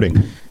worth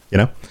noting,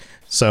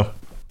 So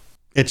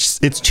it's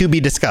to be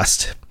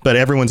discussed, but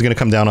everyone's going to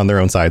come down on their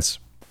own sides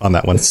on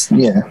that one.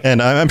 Yeah.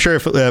 And I'm sure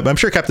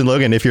Captain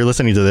Logan, if you're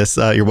listening to this,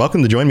 you're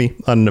welcome to join me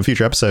on a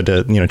future episode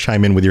to,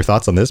 chime in with your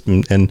thoughts on this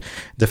and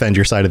defend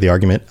your side of the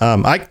argument.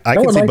 I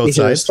can see both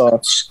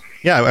sides.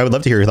 Yeah, I would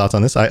love to hear your thoughts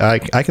on this. I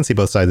can see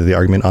both sides of the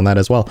argument on that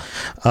as well.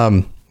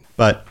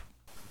 But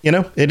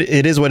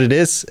it is what it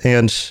is.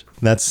 And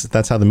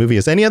that's how the movie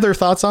is. Any other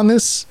thoughts on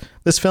this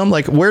film?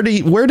 Like where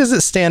does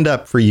it stand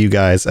up for you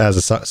guys as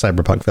a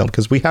cyberpunk film?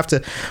 Because we have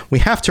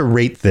to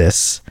rate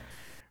this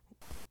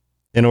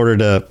in order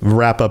to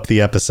wrap up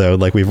the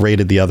episode like we've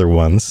rated the other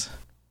ones.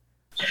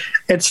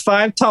 It's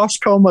 5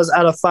 Toshkomas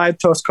out of 5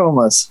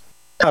 Toshkomas.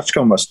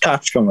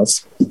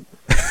 Toshkomas.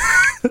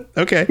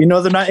 Okay. They're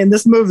not in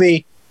this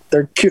movie.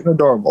 They're cute and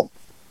adorable.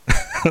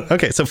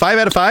 Okay, so 5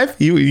 out of 5?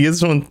 You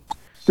this one?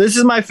 This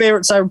is my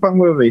favorite cyberpunk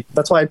movie.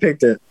 That's why I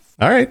picked it.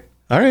 All right.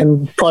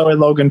 And probably why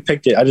Logan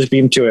picked it. I just beat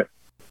him to it.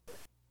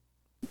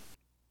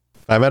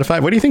 5 out of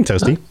 5. What do you think,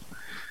 Toasty?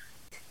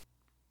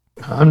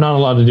 I'm not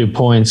allowed to do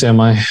points, am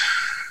I?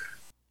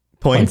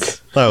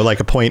 Points? Like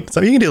a point.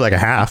 So you can do like a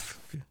half.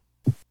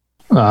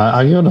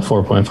 I'll give it a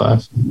 4.5.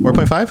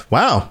 4.5?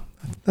 Wow.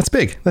 That's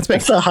big. That's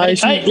a high.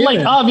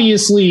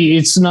 Obviously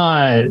it's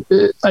not,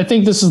 I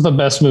think this is the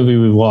best movie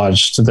we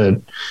watched I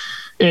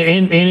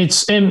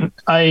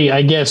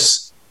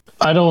guess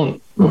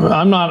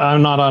I'm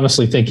not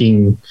honestly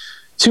thinking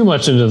too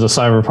much into the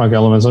cyberpunk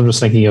elements. I'm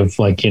just thinking of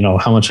like,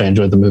 how much I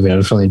enjoyed the movie. I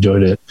just really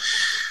enjoyed it.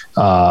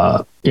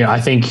 I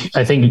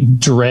think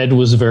Dread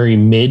was very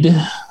mid,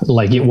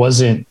 like it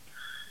wasn't,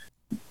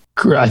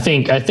 I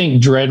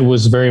think Dread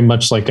was very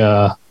much like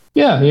it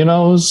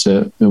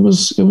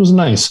was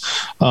nice.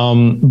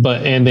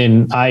 And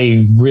then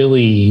I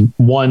really,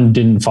 1,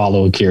 didn't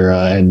follow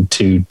Akira, and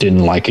 2,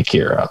 didn't like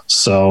Akira.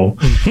 So,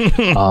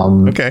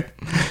 okay.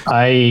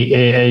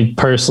 I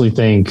personally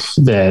think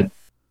that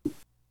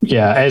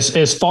Yeah,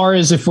 as far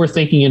as if we're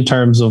thinking in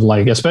terms of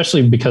like,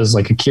 especially because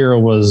like Akira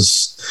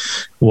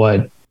was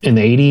what in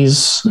the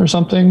 80s or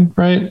something,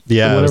 right?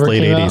 Yeah, it was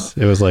late came 80s. out.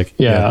 It was like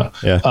Yeah.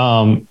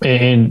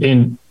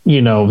 And you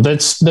know,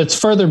 that's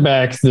further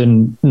back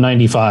than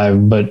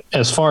 95, but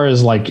as far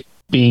as like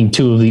being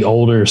two of the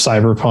older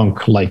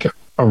cyberpunk, like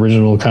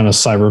original kind of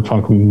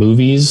cyberpunk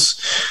movies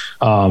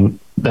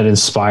that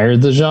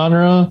inspired the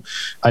genre,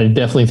 I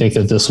definitely think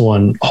that this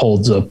one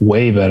holds up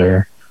way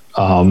better.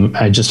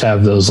 I just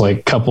have those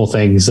like couple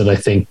things that I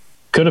think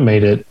could have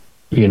made it,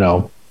 you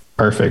know,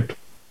 perfect.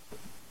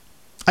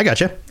 I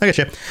gotcha. I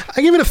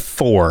give it a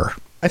 4.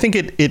 I think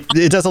it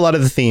does a lot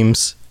of the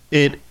themes.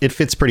 It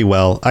fits pretty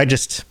well. I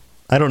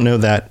don't know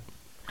that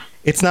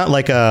it's not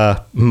like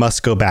a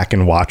must go back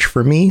and watch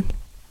for me.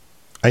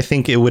 I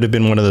think it would have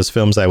been one of those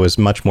films I was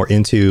much more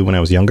into when I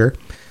was younger,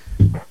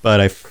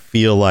 but I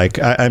feel like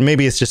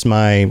maybe it's just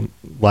my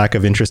lack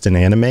of interest in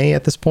anime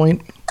at this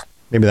point.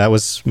 Maybe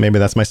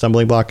that's my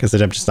stumbling block, is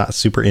that I'm just not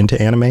super into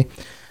anime.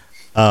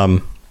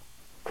 But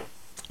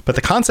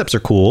the concepts are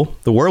cool.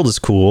 The world is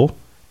cool.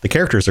 The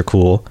characters are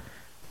cool.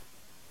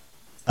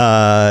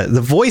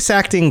 The voice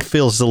acting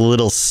feels a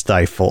little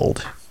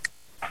stifled.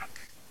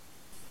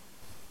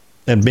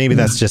 And maybe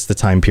that's just the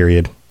time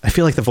period. I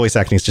feel like the voice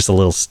acting is just a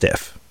little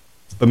stiff.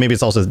 But maybe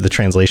it's also the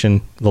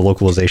translation, the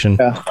localization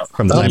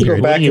from the time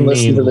period. Go back and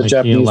listen to the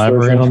Japanese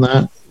elaborate version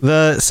on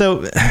that. So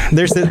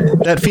there's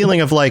that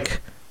feeling of like,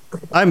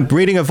 I'm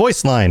reading a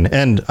voice line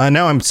and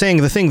now I'm saying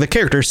the thing the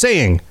character's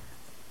saying,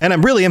 and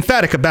I'm really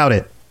emphatic about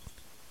it.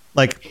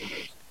 Like,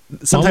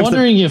 sometimes I'm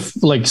wondering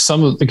if like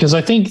because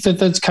I think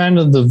that's kind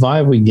of the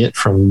vibe we get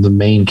from the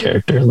main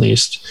character, at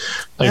least.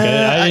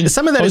 Like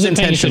some of that is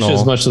intentional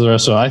as much as the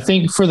rest of it. I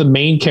think for the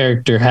main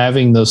character,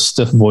 having those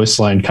stiff voice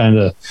line kind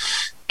of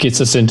gets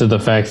us into the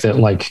fact that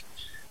like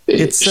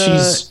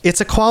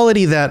it's a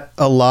quality that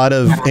a lot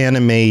of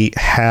anime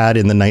had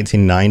in the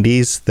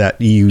 1990s that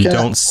you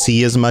don't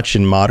see as much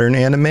in modern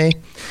anime.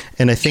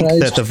 And I think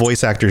that the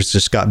voice actors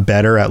just got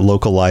better at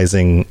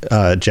localizing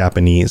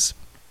Japanese.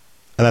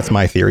 And that's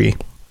my theory.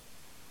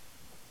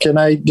 Can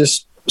I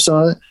just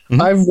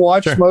I've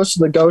watched most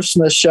of the Ghost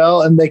in the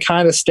Shell, and they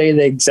kind of stay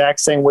the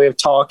exact same way of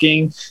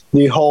talking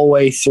the whole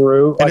way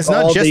through. And it's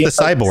not just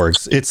the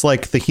cyborgs; it's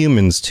like the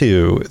humans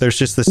too. There's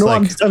just this. No,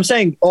 I'm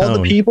saying all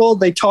the people,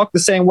 they talk the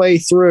same way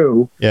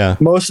through. Yeah,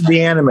 most of the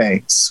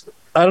animes.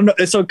 I don't know.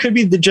 So it could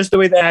be just the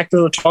way the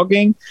actors are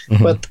talking,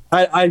 but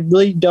I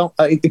really don't.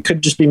 It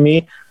could just be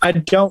me. I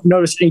don't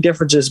notice any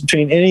differences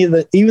between any of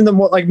even the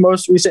more like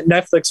most recent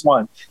Netflix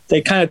one.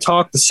 They kind of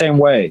talk the same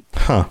way.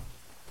 Huh.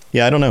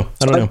 Yeah, I don't know.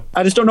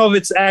 I just don't know if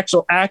it's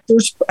actual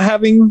actors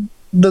having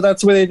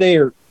that's the way they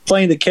are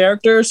playing the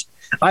characters.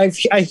 I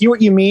hear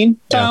what you mean,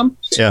 Tom.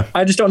 Yeah.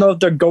 I just don't know if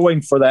they're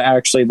going for that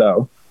actually,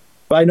 though.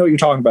 But I know what you're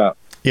talking about.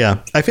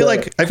 Yeah, I feel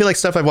like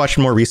stuff I've watched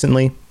more recent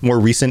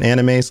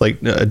animes,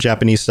 like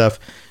Japanese stuff.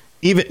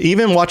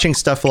 Even watching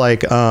stuff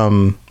like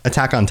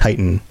Attack on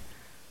Titan,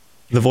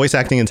 the voice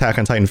acting in Attack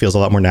on Titan feels a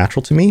lot more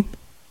natural to me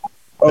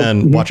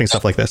than watching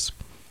stuff like this.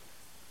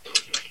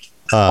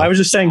 I was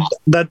just saying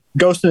that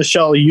Ghost in the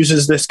Shell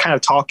uses this kind of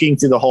talking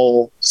through the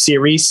whole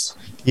series.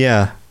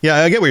 Yeah,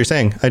 I get what you're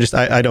saying.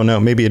 I don't know.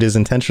 Maybe it is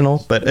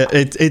intentional, but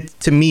it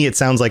to me it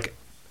sounds like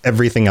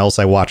everything else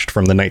I watched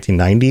from the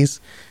 1990s,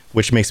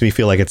 which makes me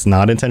feel like it's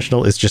not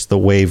intentional. It's just the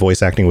way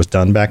voice acting was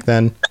done back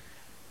then.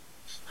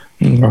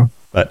 Mm-hmm.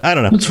 But I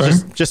don't know.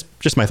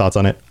 Just my thoughts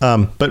on it.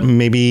 But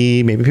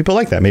maybe people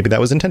like that. Maybe that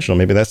was intentional.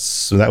 Maybe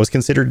that was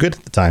considered good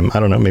at the time.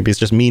 I don't know. Maybe it's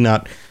just me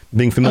not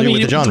being familiar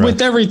with the genre.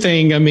 With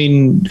everything, I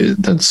mean,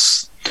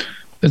 it's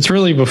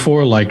really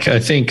before, like, I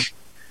think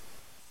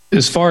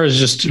as far as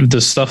just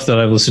the stuff that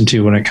I've listened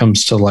to when it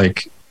comes to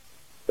like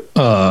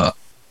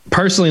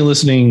personally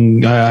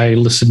listening, I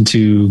listened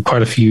to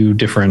quite a few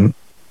different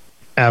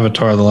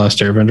Avatar: The Last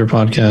Airbender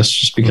podcasts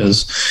just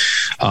because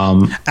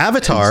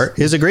Avatar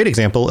is a great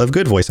example of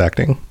good voice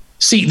acting.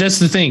 See, that's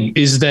the thing,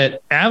 is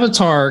that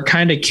Avatar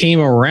kind of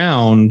came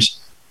around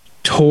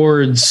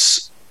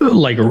towards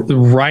like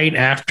right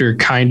after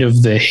kind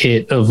of the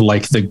hit of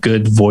like the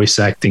good voice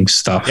acting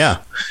stuff. Yeah.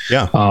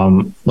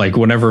 Like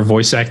whenever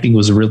voice acting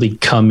was really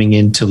coming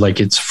into like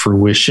its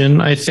fruition,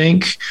 I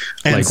think.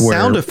 And like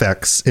sound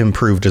effects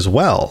improved as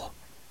well.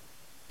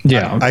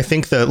 Yeah. I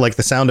think the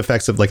sound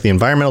effects of like the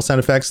environmental sound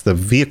effects, the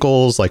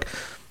vehicles, like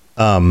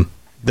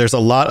there's a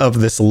lot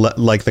of this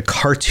like the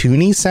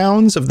cartoony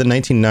sounds of the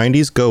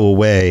 1990s go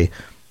away,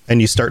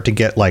 and you start to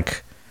get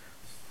like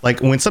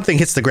when something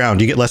hits the ground,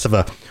 you get less of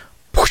a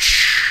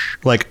whoosh,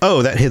 like,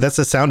 oh, that's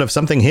the sound of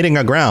something hitting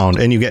a ground,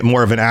 and you get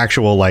more of an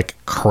actual like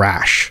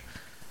crash.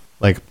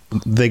 Like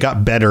they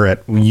got better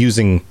at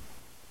using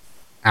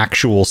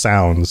actual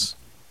sounds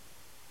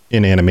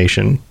in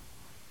animation.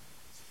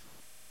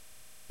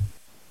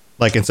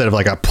 Like instead of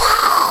like a,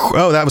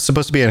 oh, that was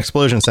supposed to be an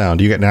explosion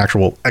sound, you get an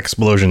actual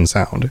explosion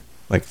sound,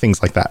 like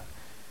things like that.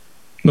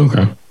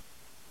 Okay.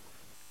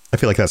 I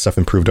feel like that stuff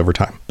improved over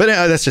time, but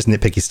that's just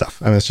nitpicky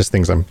stuff. I mean, it's just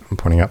things I'm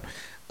pointing out.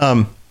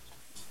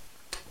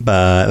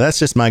 But that's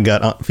just my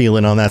gut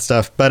feeling on that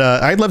stuff. But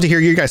I'd love to hear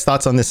your guys'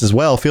 thoughts on this as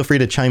well. Feel free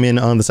to chime in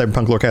on the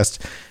Cyberpunk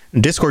Lorecast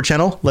Discord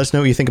channel. Let us know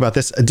what you think about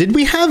this. Did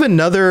we have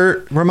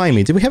another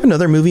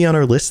movie on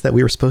our list that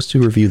we were supposed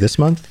to review this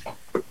month?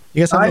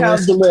 You guys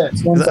have the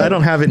list? I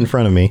don't have it in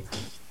front of me.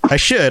 I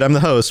should. I'm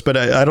the host, but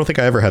I don't think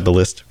I ever had the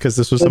list because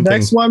this was something. The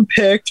next one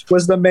picked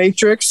was The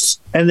Matrix,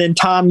 and then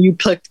Tom, you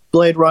picked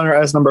Blade Runner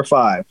as number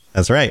 5.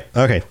 That's right.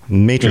 Okay,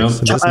 Matrix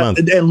this month.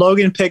 And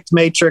Logan picked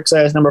Matrix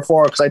as number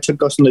 4 because I took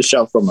Ghost in the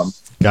Shell from him.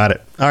 Got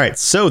it. All right,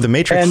 so The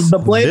Matrix and the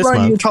Blade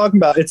Runner you're talking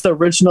about, it's the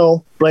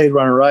original Blade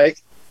Runner, right?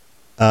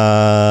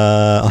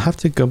 I'll have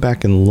to go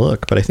back and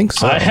look, but I think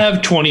so. I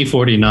have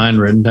 2049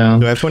 written down.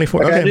 Do I have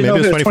 24? Okay, maybe it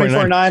was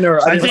 2049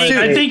 or I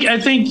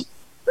think.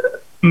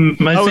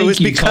 It was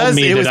because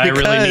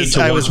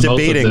I was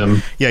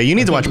debating. Yeah, you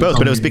need to watch both,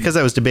 but it was because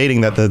I was debating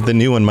that the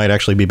new one might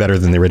actually be better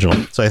than the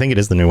original. So I think it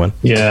is the new one.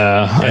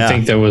 Yeah, I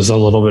think there was a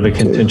little bit of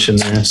contention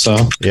there. So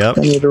yep,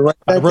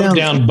 I wrote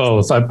down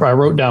both. I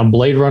wrote down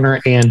Blade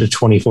Runner and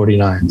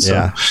 2049. So.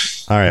 Yeah.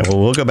 All right. Well,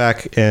 we'll go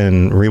back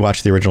and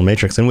rewatch the original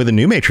Matrix, and with the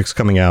new Matrix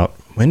coming out,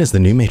 when does the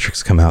new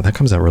Matrix come out? That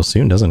comes out real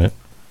soon, doesn't it?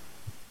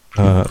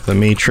 The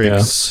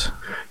Matrix.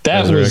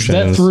 Yeah.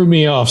 That threw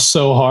me off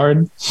so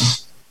hard.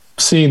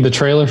 Seeing the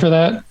trailer for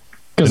that,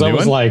 because I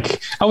was like,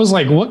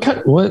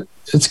 what?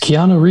 It's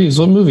Keanu Reeves.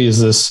 What movie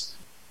is this?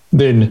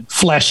 Then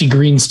flashy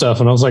green stuff,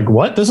 and I was like,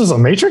 what? This is a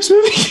Matrix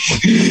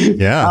movie?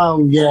 Yeah.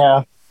 Oh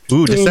yeah.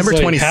 Ooh, December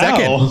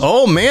 22nd.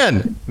 Oh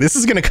man, this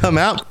is gonna come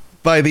out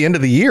by the end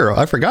of the year.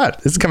 I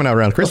forgot. This is coming out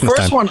around Christmas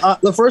time.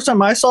 The first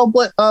time I saw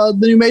the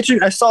new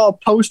Matrix, I saw a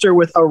poster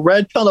with a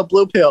red pill and a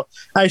blue pill.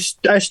 I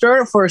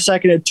started for a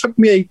second. It took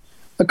me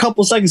a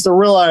couple seconds to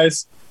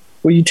realize.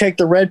 Will you take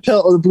the red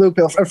pill or the blue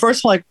pill? At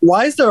first, I'm like,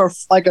 why is there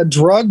a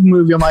drug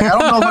movie? I'm like, I don't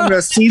know if I'm going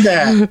to see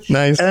that.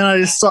 Nice. And then I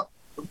just saw,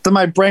 then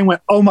my brain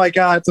went, oh my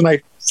God. Then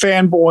I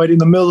fanboyed in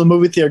the middle of the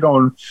movie theater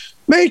going,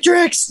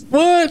 Matrix!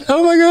 What?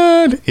 Oh my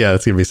God. Yeah,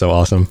 that's going to be so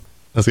awesome.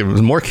 That's going to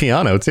be more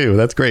Keanu too.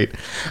 That's great.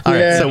 All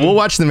right, so we'll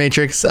watch The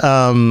Matrix.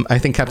 I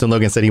think Captain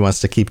Logan said he wants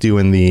to keep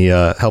doing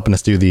helping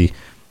us do the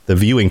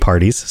viewing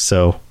parties.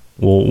 So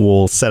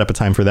we'll set up a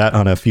time for that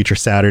on a future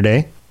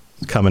Saturday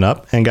coming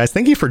up. And guys,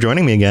 thank you for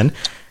joining me again.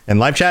 And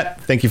live chat,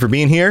 thank you for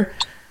being here.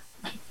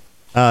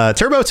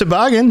 Turbo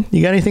Toboggan,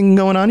 you got anything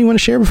going on you want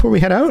to share before we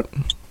head out?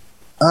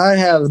 I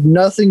have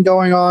nothing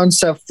going on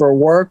except for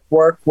work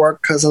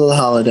because of the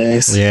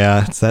holidays.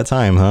 Yeah, it's that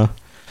time, huh?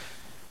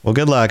 Well,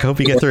 good luck. Hope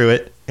you get through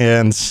it.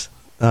 And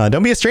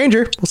don't be a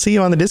stranger. We'll see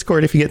you on the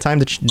Discord if you get time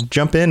to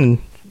jump in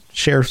and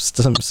share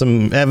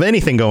some have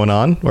anything going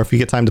on, or if you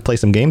get time to play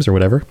some games or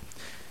whatever.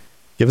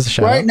 Give us a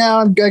shout. Right now,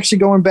 I'm actually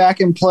going back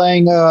and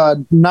playing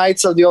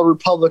Knights of the Old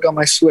Republic on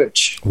my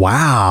Switch.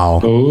 Wow!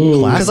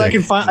 Because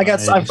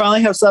I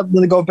finally have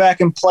something to go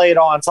back and play it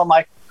on. So I'm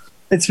like,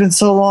 it's been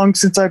so long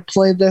since I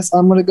played this.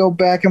 I'm going to go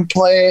back and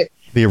play it.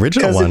 The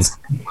original one.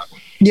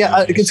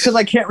 Yeah, it's because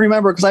I can't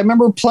remember. Because I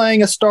remember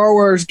playing a Star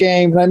Wars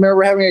game, and I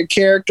remember having a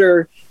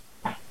character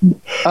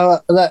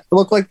that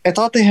looked like I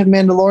thought they had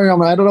Mandalorian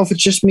on. I don't know if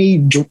it's just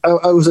me. It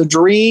was a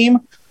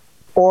dream,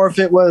 or if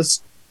it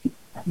was.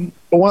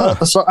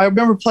 So I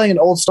remember playing an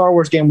old Star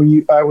Wars game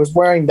where I was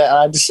wearing that,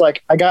 and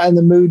I got in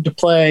the mood to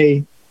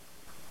play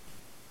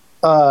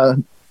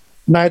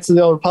Knights of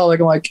the Old Republic.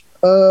 I'm like,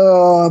 I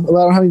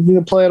don't have anything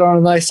to play it on,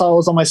 and I saw it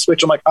was on my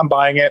Switch. I'm like, I'm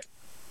buying it.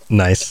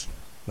 Nice.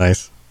 Yeah,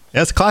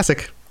 it's a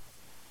classic.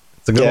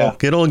 It's a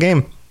good old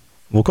game.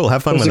 Well, cool.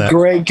 Have fun with that. It's a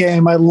great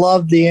game. I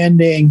love the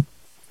ending.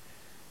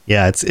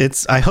 Yeah,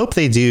 it's. I hope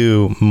they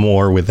do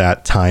more with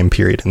that time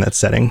period and that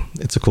setting.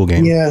 It's a cool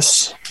game.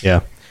 Yes.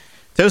 Yeah.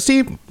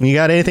 Toasty, you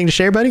got anything to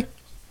share, buddy?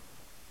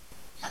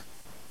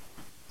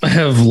 I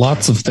have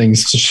lots of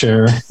things to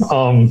share.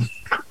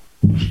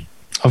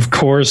 Of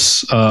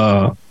course,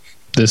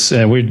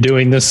 we're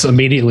doing this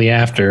immediately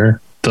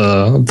after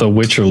the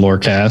Witcher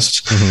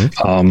Lorecast.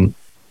 Mm-hmm.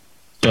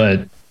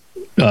 But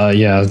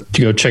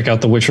go check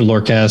out the Witcher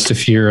Lorecast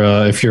if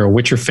you're a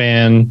Witcher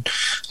fan,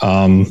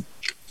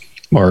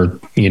 or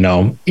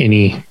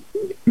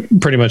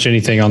pretty much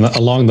anything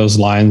along those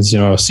lines, a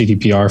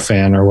CDPR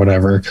fan or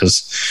whatever,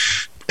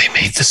 because they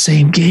made the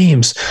same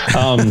games.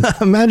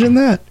 Imagine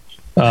that.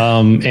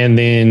 And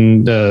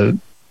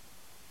then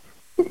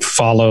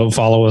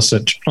follow us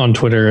on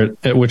Twitter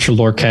at Witcher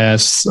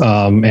Lorecast.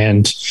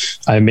 And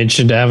I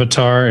mentioned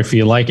Avatar. If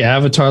you like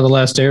Avatar: The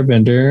Last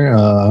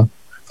Airbender,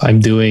 I'm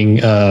doing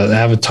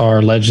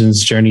Avatar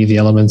Legends: Journey of the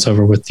Elements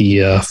over with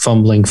the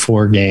Fumbling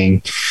 4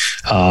 gang.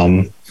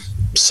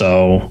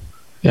 So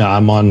yeah,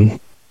 I'm on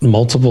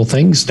multiple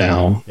things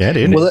now. Yeah,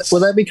 dude. Will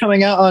that be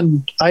coming out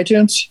on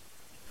iTunes?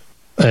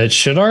 It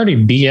should already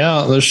be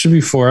out. There should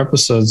be 4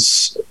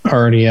 episodes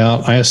already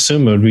out. I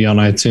assume it would be on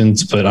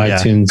iTunes, but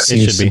iTunes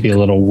seems to be a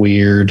little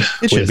weird.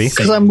 It should be.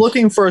 Because I'm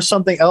looking for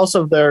something else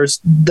of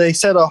theirs. They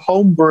said a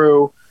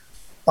homebrew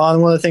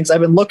on one of the things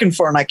I've been looking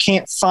for, and I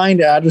can't find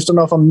it. I just don't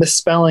know if I'm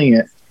misspelling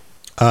it.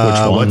 Which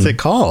one? What's it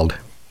called?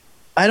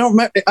 I don't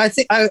remember. I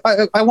think I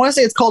want to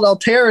say it's called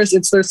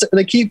Alteris.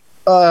 They keep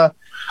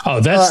Oh,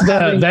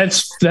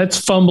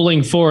 that's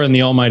Fumbling 4 and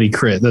the Almighty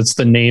Crit. That's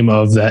the name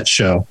of that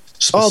show.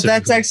 Oh,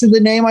 that's actually the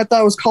name. I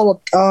thought it was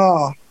called.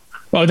 Oh,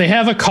 they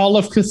have a Call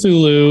of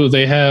Cthulhu.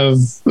 They have.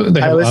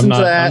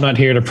 I'm not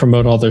here to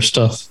promote all their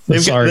stuff.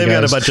 They've got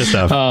a bunch of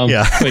stuff.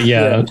 But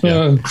yeah.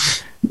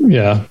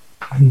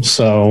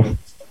 So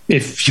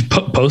if you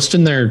post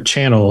in their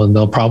channel, and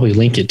they'll probably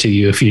link it to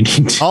you if you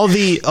need to. All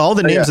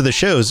the names of the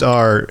shows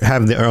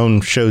have their own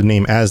show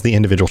name as the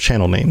individual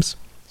channel names.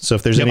 So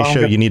if there's any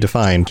show you need to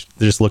find,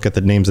 just look at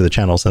the names of the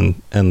channels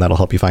and that'll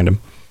help you find them.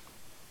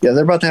 Yeah,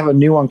 they're about to have a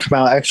new one come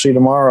out actually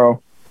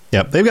tomorrow.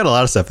 Yep, they've got a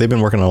lot of stuff. They've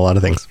been working on a lot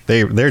of things.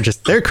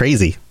 They're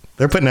crazy.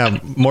 They're putting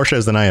out more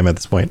shows than I am at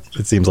this point,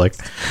 it seems like.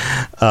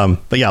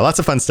 But yeah, lots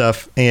of fun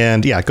stuff.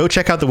 And yeah, go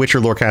check out the Witcher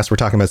Lorecast. We're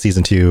talking about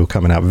season 2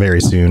 coming out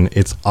very soon.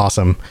 It's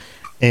awesome.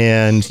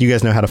 And you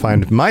guys know how to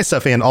find my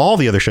stuff and all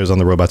the other shows on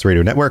the Robots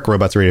Radio Network,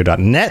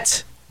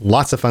 robotsradio.net.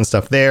 Lots of fun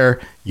stuff there.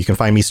 You can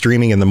find me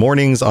streaming in the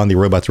mornings on the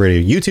Robots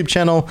Radio YouTube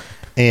channel.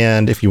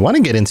 And if you want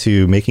to get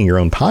into making your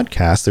own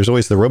podcast, there's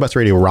always the Robots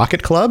Radio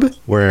Rocket Club,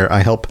 where I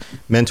help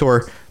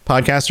mentor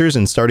podcasters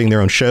in starting their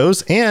own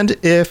shows. And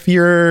if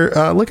you're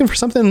looking for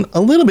something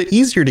a little bit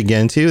easier to get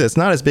into, that's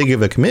not as big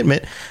of a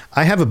commitment,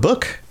 I have a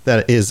book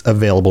that is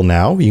available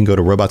now. You can go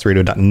to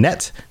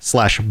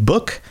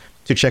robotsradio.net/book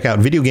to check out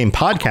video game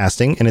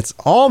podcasting. And it's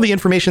all the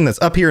information that's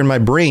up here in my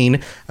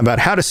brain about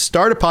how to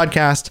start a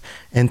podcast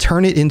and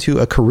turn it into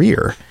a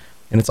career.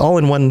 And it's all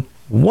in one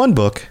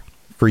book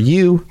for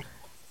you.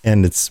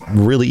 And it's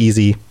really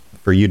easy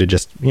for you to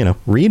just,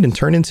 read and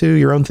turn into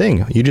your own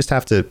thing. You just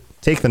have to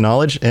take the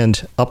knowledge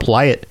and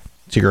apply it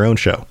to your own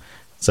show.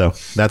 So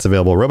that's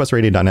available,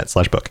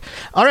 robotsradio.net/book.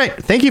 All right.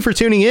 Thank you for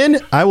tuning in.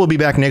 I will be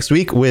back next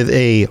week with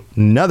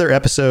another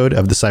episode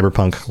of the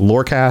Cyberpunk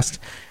Lorecast.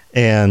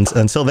 And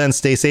until then,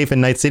 stay safe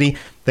in Night City.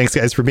 Thanks,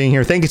 guys, for being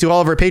here. Thank you to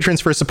all of our patrons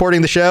for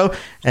supporting the show.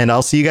 And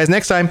I'll see you guys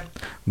next time.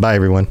 Bye,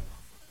 everyone.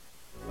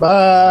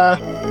 Bye.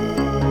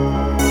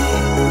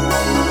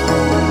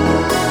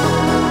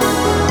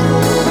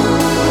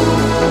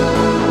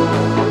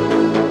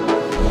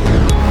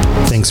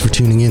 Thanks for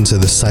tuning in to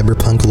the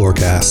Cyberpunk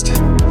Lorecast.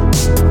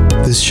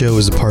 This show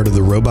is a part of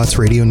the Robots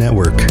Radio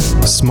Network,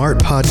 smart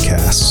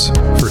podcasts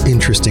for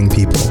interesting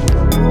people.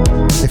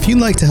 If you'd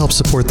like to help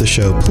support the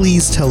show,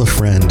 please tell a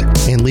friend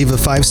and leave a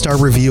 5-star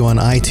review on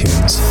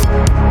iTunes.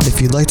 If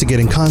you'd like to get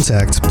in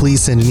contact,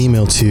 please send an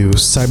email to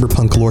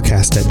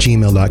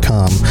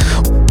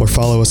cyberpunklorecast@gmail.com or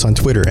follow us on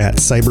Twitter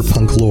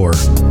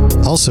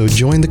 @cyberpunklore. Also,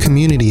 join the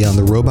community on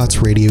the Robots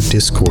Radio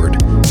Discord.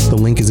 The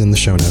link is in the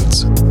show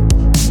notes.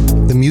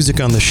 The music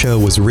on the show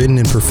was written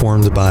and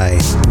performed by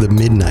The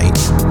Midnight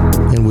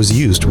and was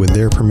used with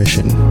their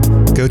permission.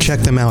 Go check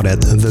them out at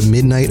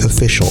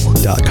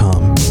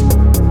themidnightofficial.com.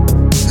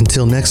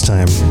 Until next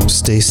time,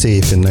 stay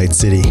safe in Night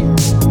City.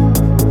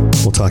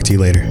 We'll talk to you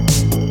later.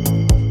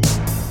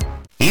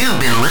 You've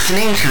been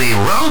listening to a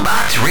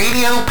Robots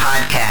Radio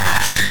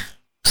podcast.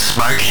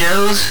 Smart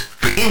shows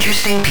for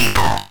interesting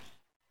people.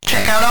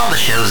 Check out all the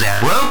shows at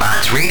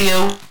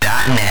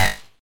robotsradio.net.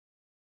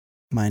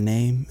 My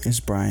name is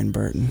Brian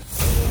Burton.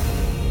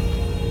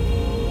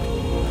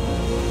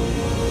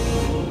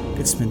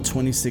 It's been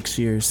 26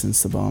 years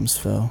since the bombs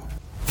fell.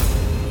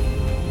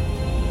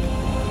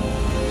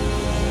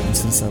 And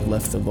since I've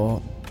left the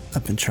vault,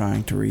 I've been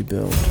trying to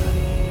rebuild.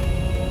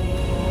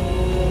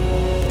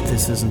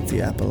 This isn't the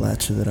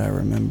Appalachia that I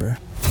remember.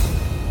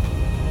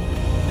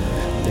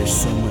 There's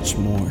so much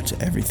more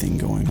to everything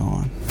going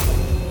on.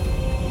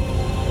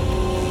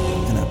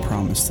 And I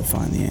promise to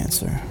find the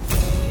answer.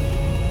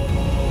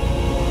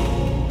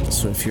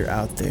 So if you're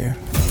out there,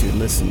 if you're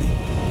listening,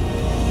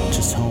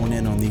 just hone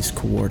in on these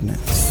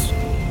coordinates.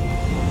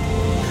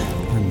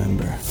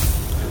 Remember,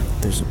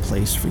 there's a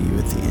place for you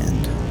at the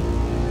end.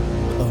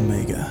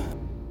 Omega.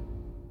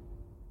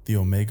 The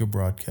Omega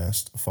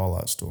Broadcast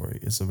Fallout Story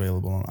is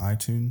available on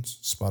iTunes,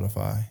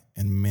 Spotify,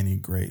 and many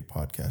great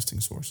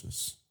podcasting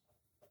sources.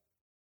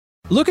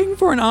 Looking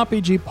for an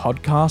RPG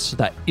podcast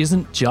that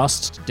isn't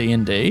just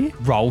D&D?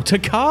 Roll to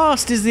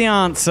Cast is the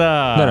answer.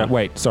 No,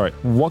 wait, sorry.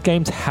 What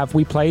games have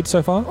we played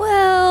so far?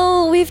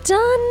 Well, we've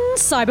done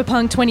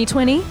Cyberpunk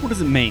 2020. What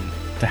does it mean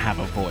to have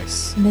a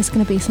voice? And there's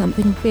going to be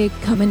something big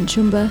coming,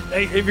 Chumba.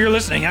 Hey, if you're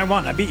listening, I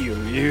won. I beat you.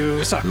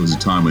 You suck. There was a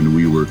time when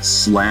we were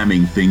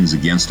slamming things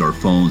against our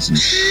phones and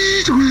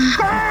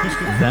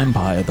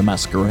Vampire the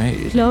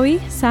Masquerade.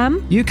 Chloe,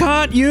 Sam? You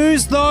can't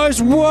use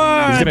those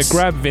words! He's going to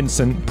grab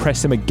Vincent,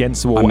 press him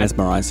against the wall. I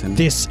mesmerize him.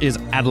 This is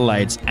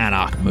Adelaide's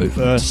Anarch move.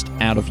 Burst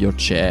out of your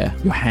chair.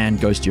 Your hand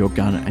goes to your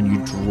gun and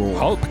you draw.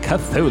 Hulk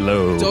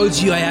Cthulhu. Told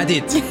you I had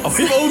it. Oh,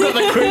 we've all got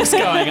the quips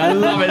going. I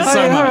love it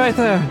so much. Right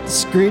there.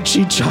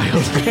 Screechy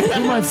child.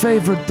 My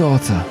favorite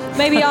daughter.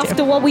 Maybe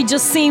after what we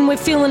just seen, we're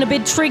feeling a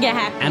bit trigger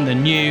happy. And the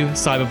new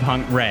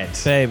Cyberpunk Red.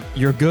 Babe,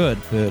 you're good,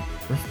 but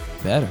we're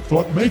better.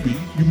 Thought maybe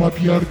you might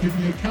be able to give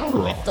me a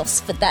counter offer.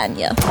 Dos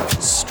Vidania.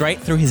 Straight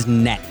through his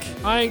neck.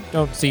 I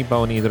don't see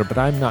bone either, but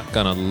I'm not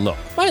gonna look.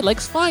 My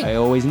leg's fine. I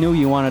always knew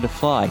you wanted to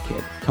fly,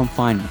 kid. Come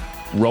find me.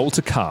 Roll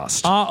to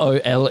Cast.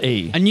 ROLE.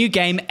 A new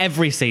game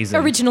every season.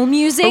 Original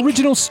music.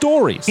 Original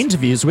stories.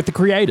 Interviews with the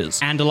creators.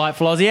 And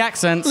delightful Aussie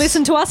accents.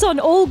 Listen to us on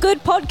all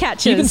good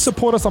podcatchers. You can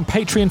support us on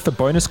Patreon for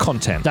bonus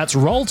content. That's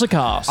Roll to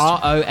Cast.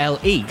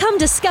 ROLE. Come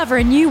discover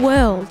a new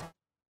world.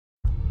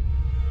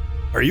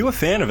 Are you a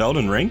fan of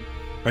Elden Ring?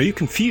 Are you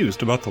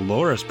confused about the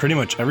lore as pretty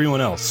much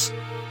everyone else?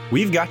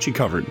 We've got you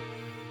covered.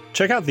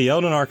 Check out the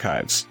Elden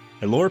Archives,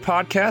 a lore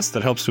podcast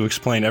that helps to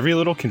explain every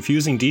little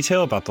confusing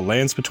detail about the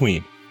lands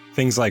between.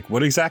 Things like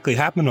what exactly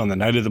happened on the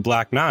Night of the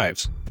Black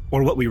Knives,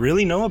 or what we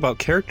really know about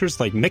characters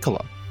like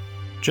Mikola.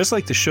 Just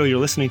like the show you're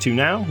listening to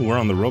now, we're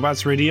on the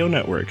Robots Radio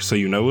Network, so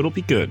you know it'll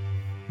be good.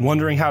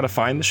 Wondering how to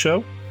find the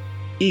show?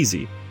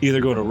 Easy.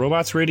 Either go to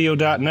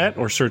robotsradio.net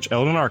or search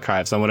Elden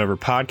Archives on whatever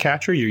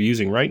podcatcher you're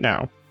using right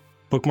now.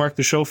 Bookmark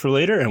the show for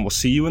later, and we'll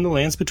see you in the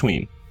lands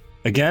between.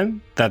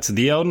 Again, that's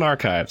The Elden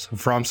Archives, a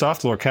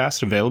FromSoft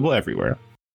Lorecast available everywhere.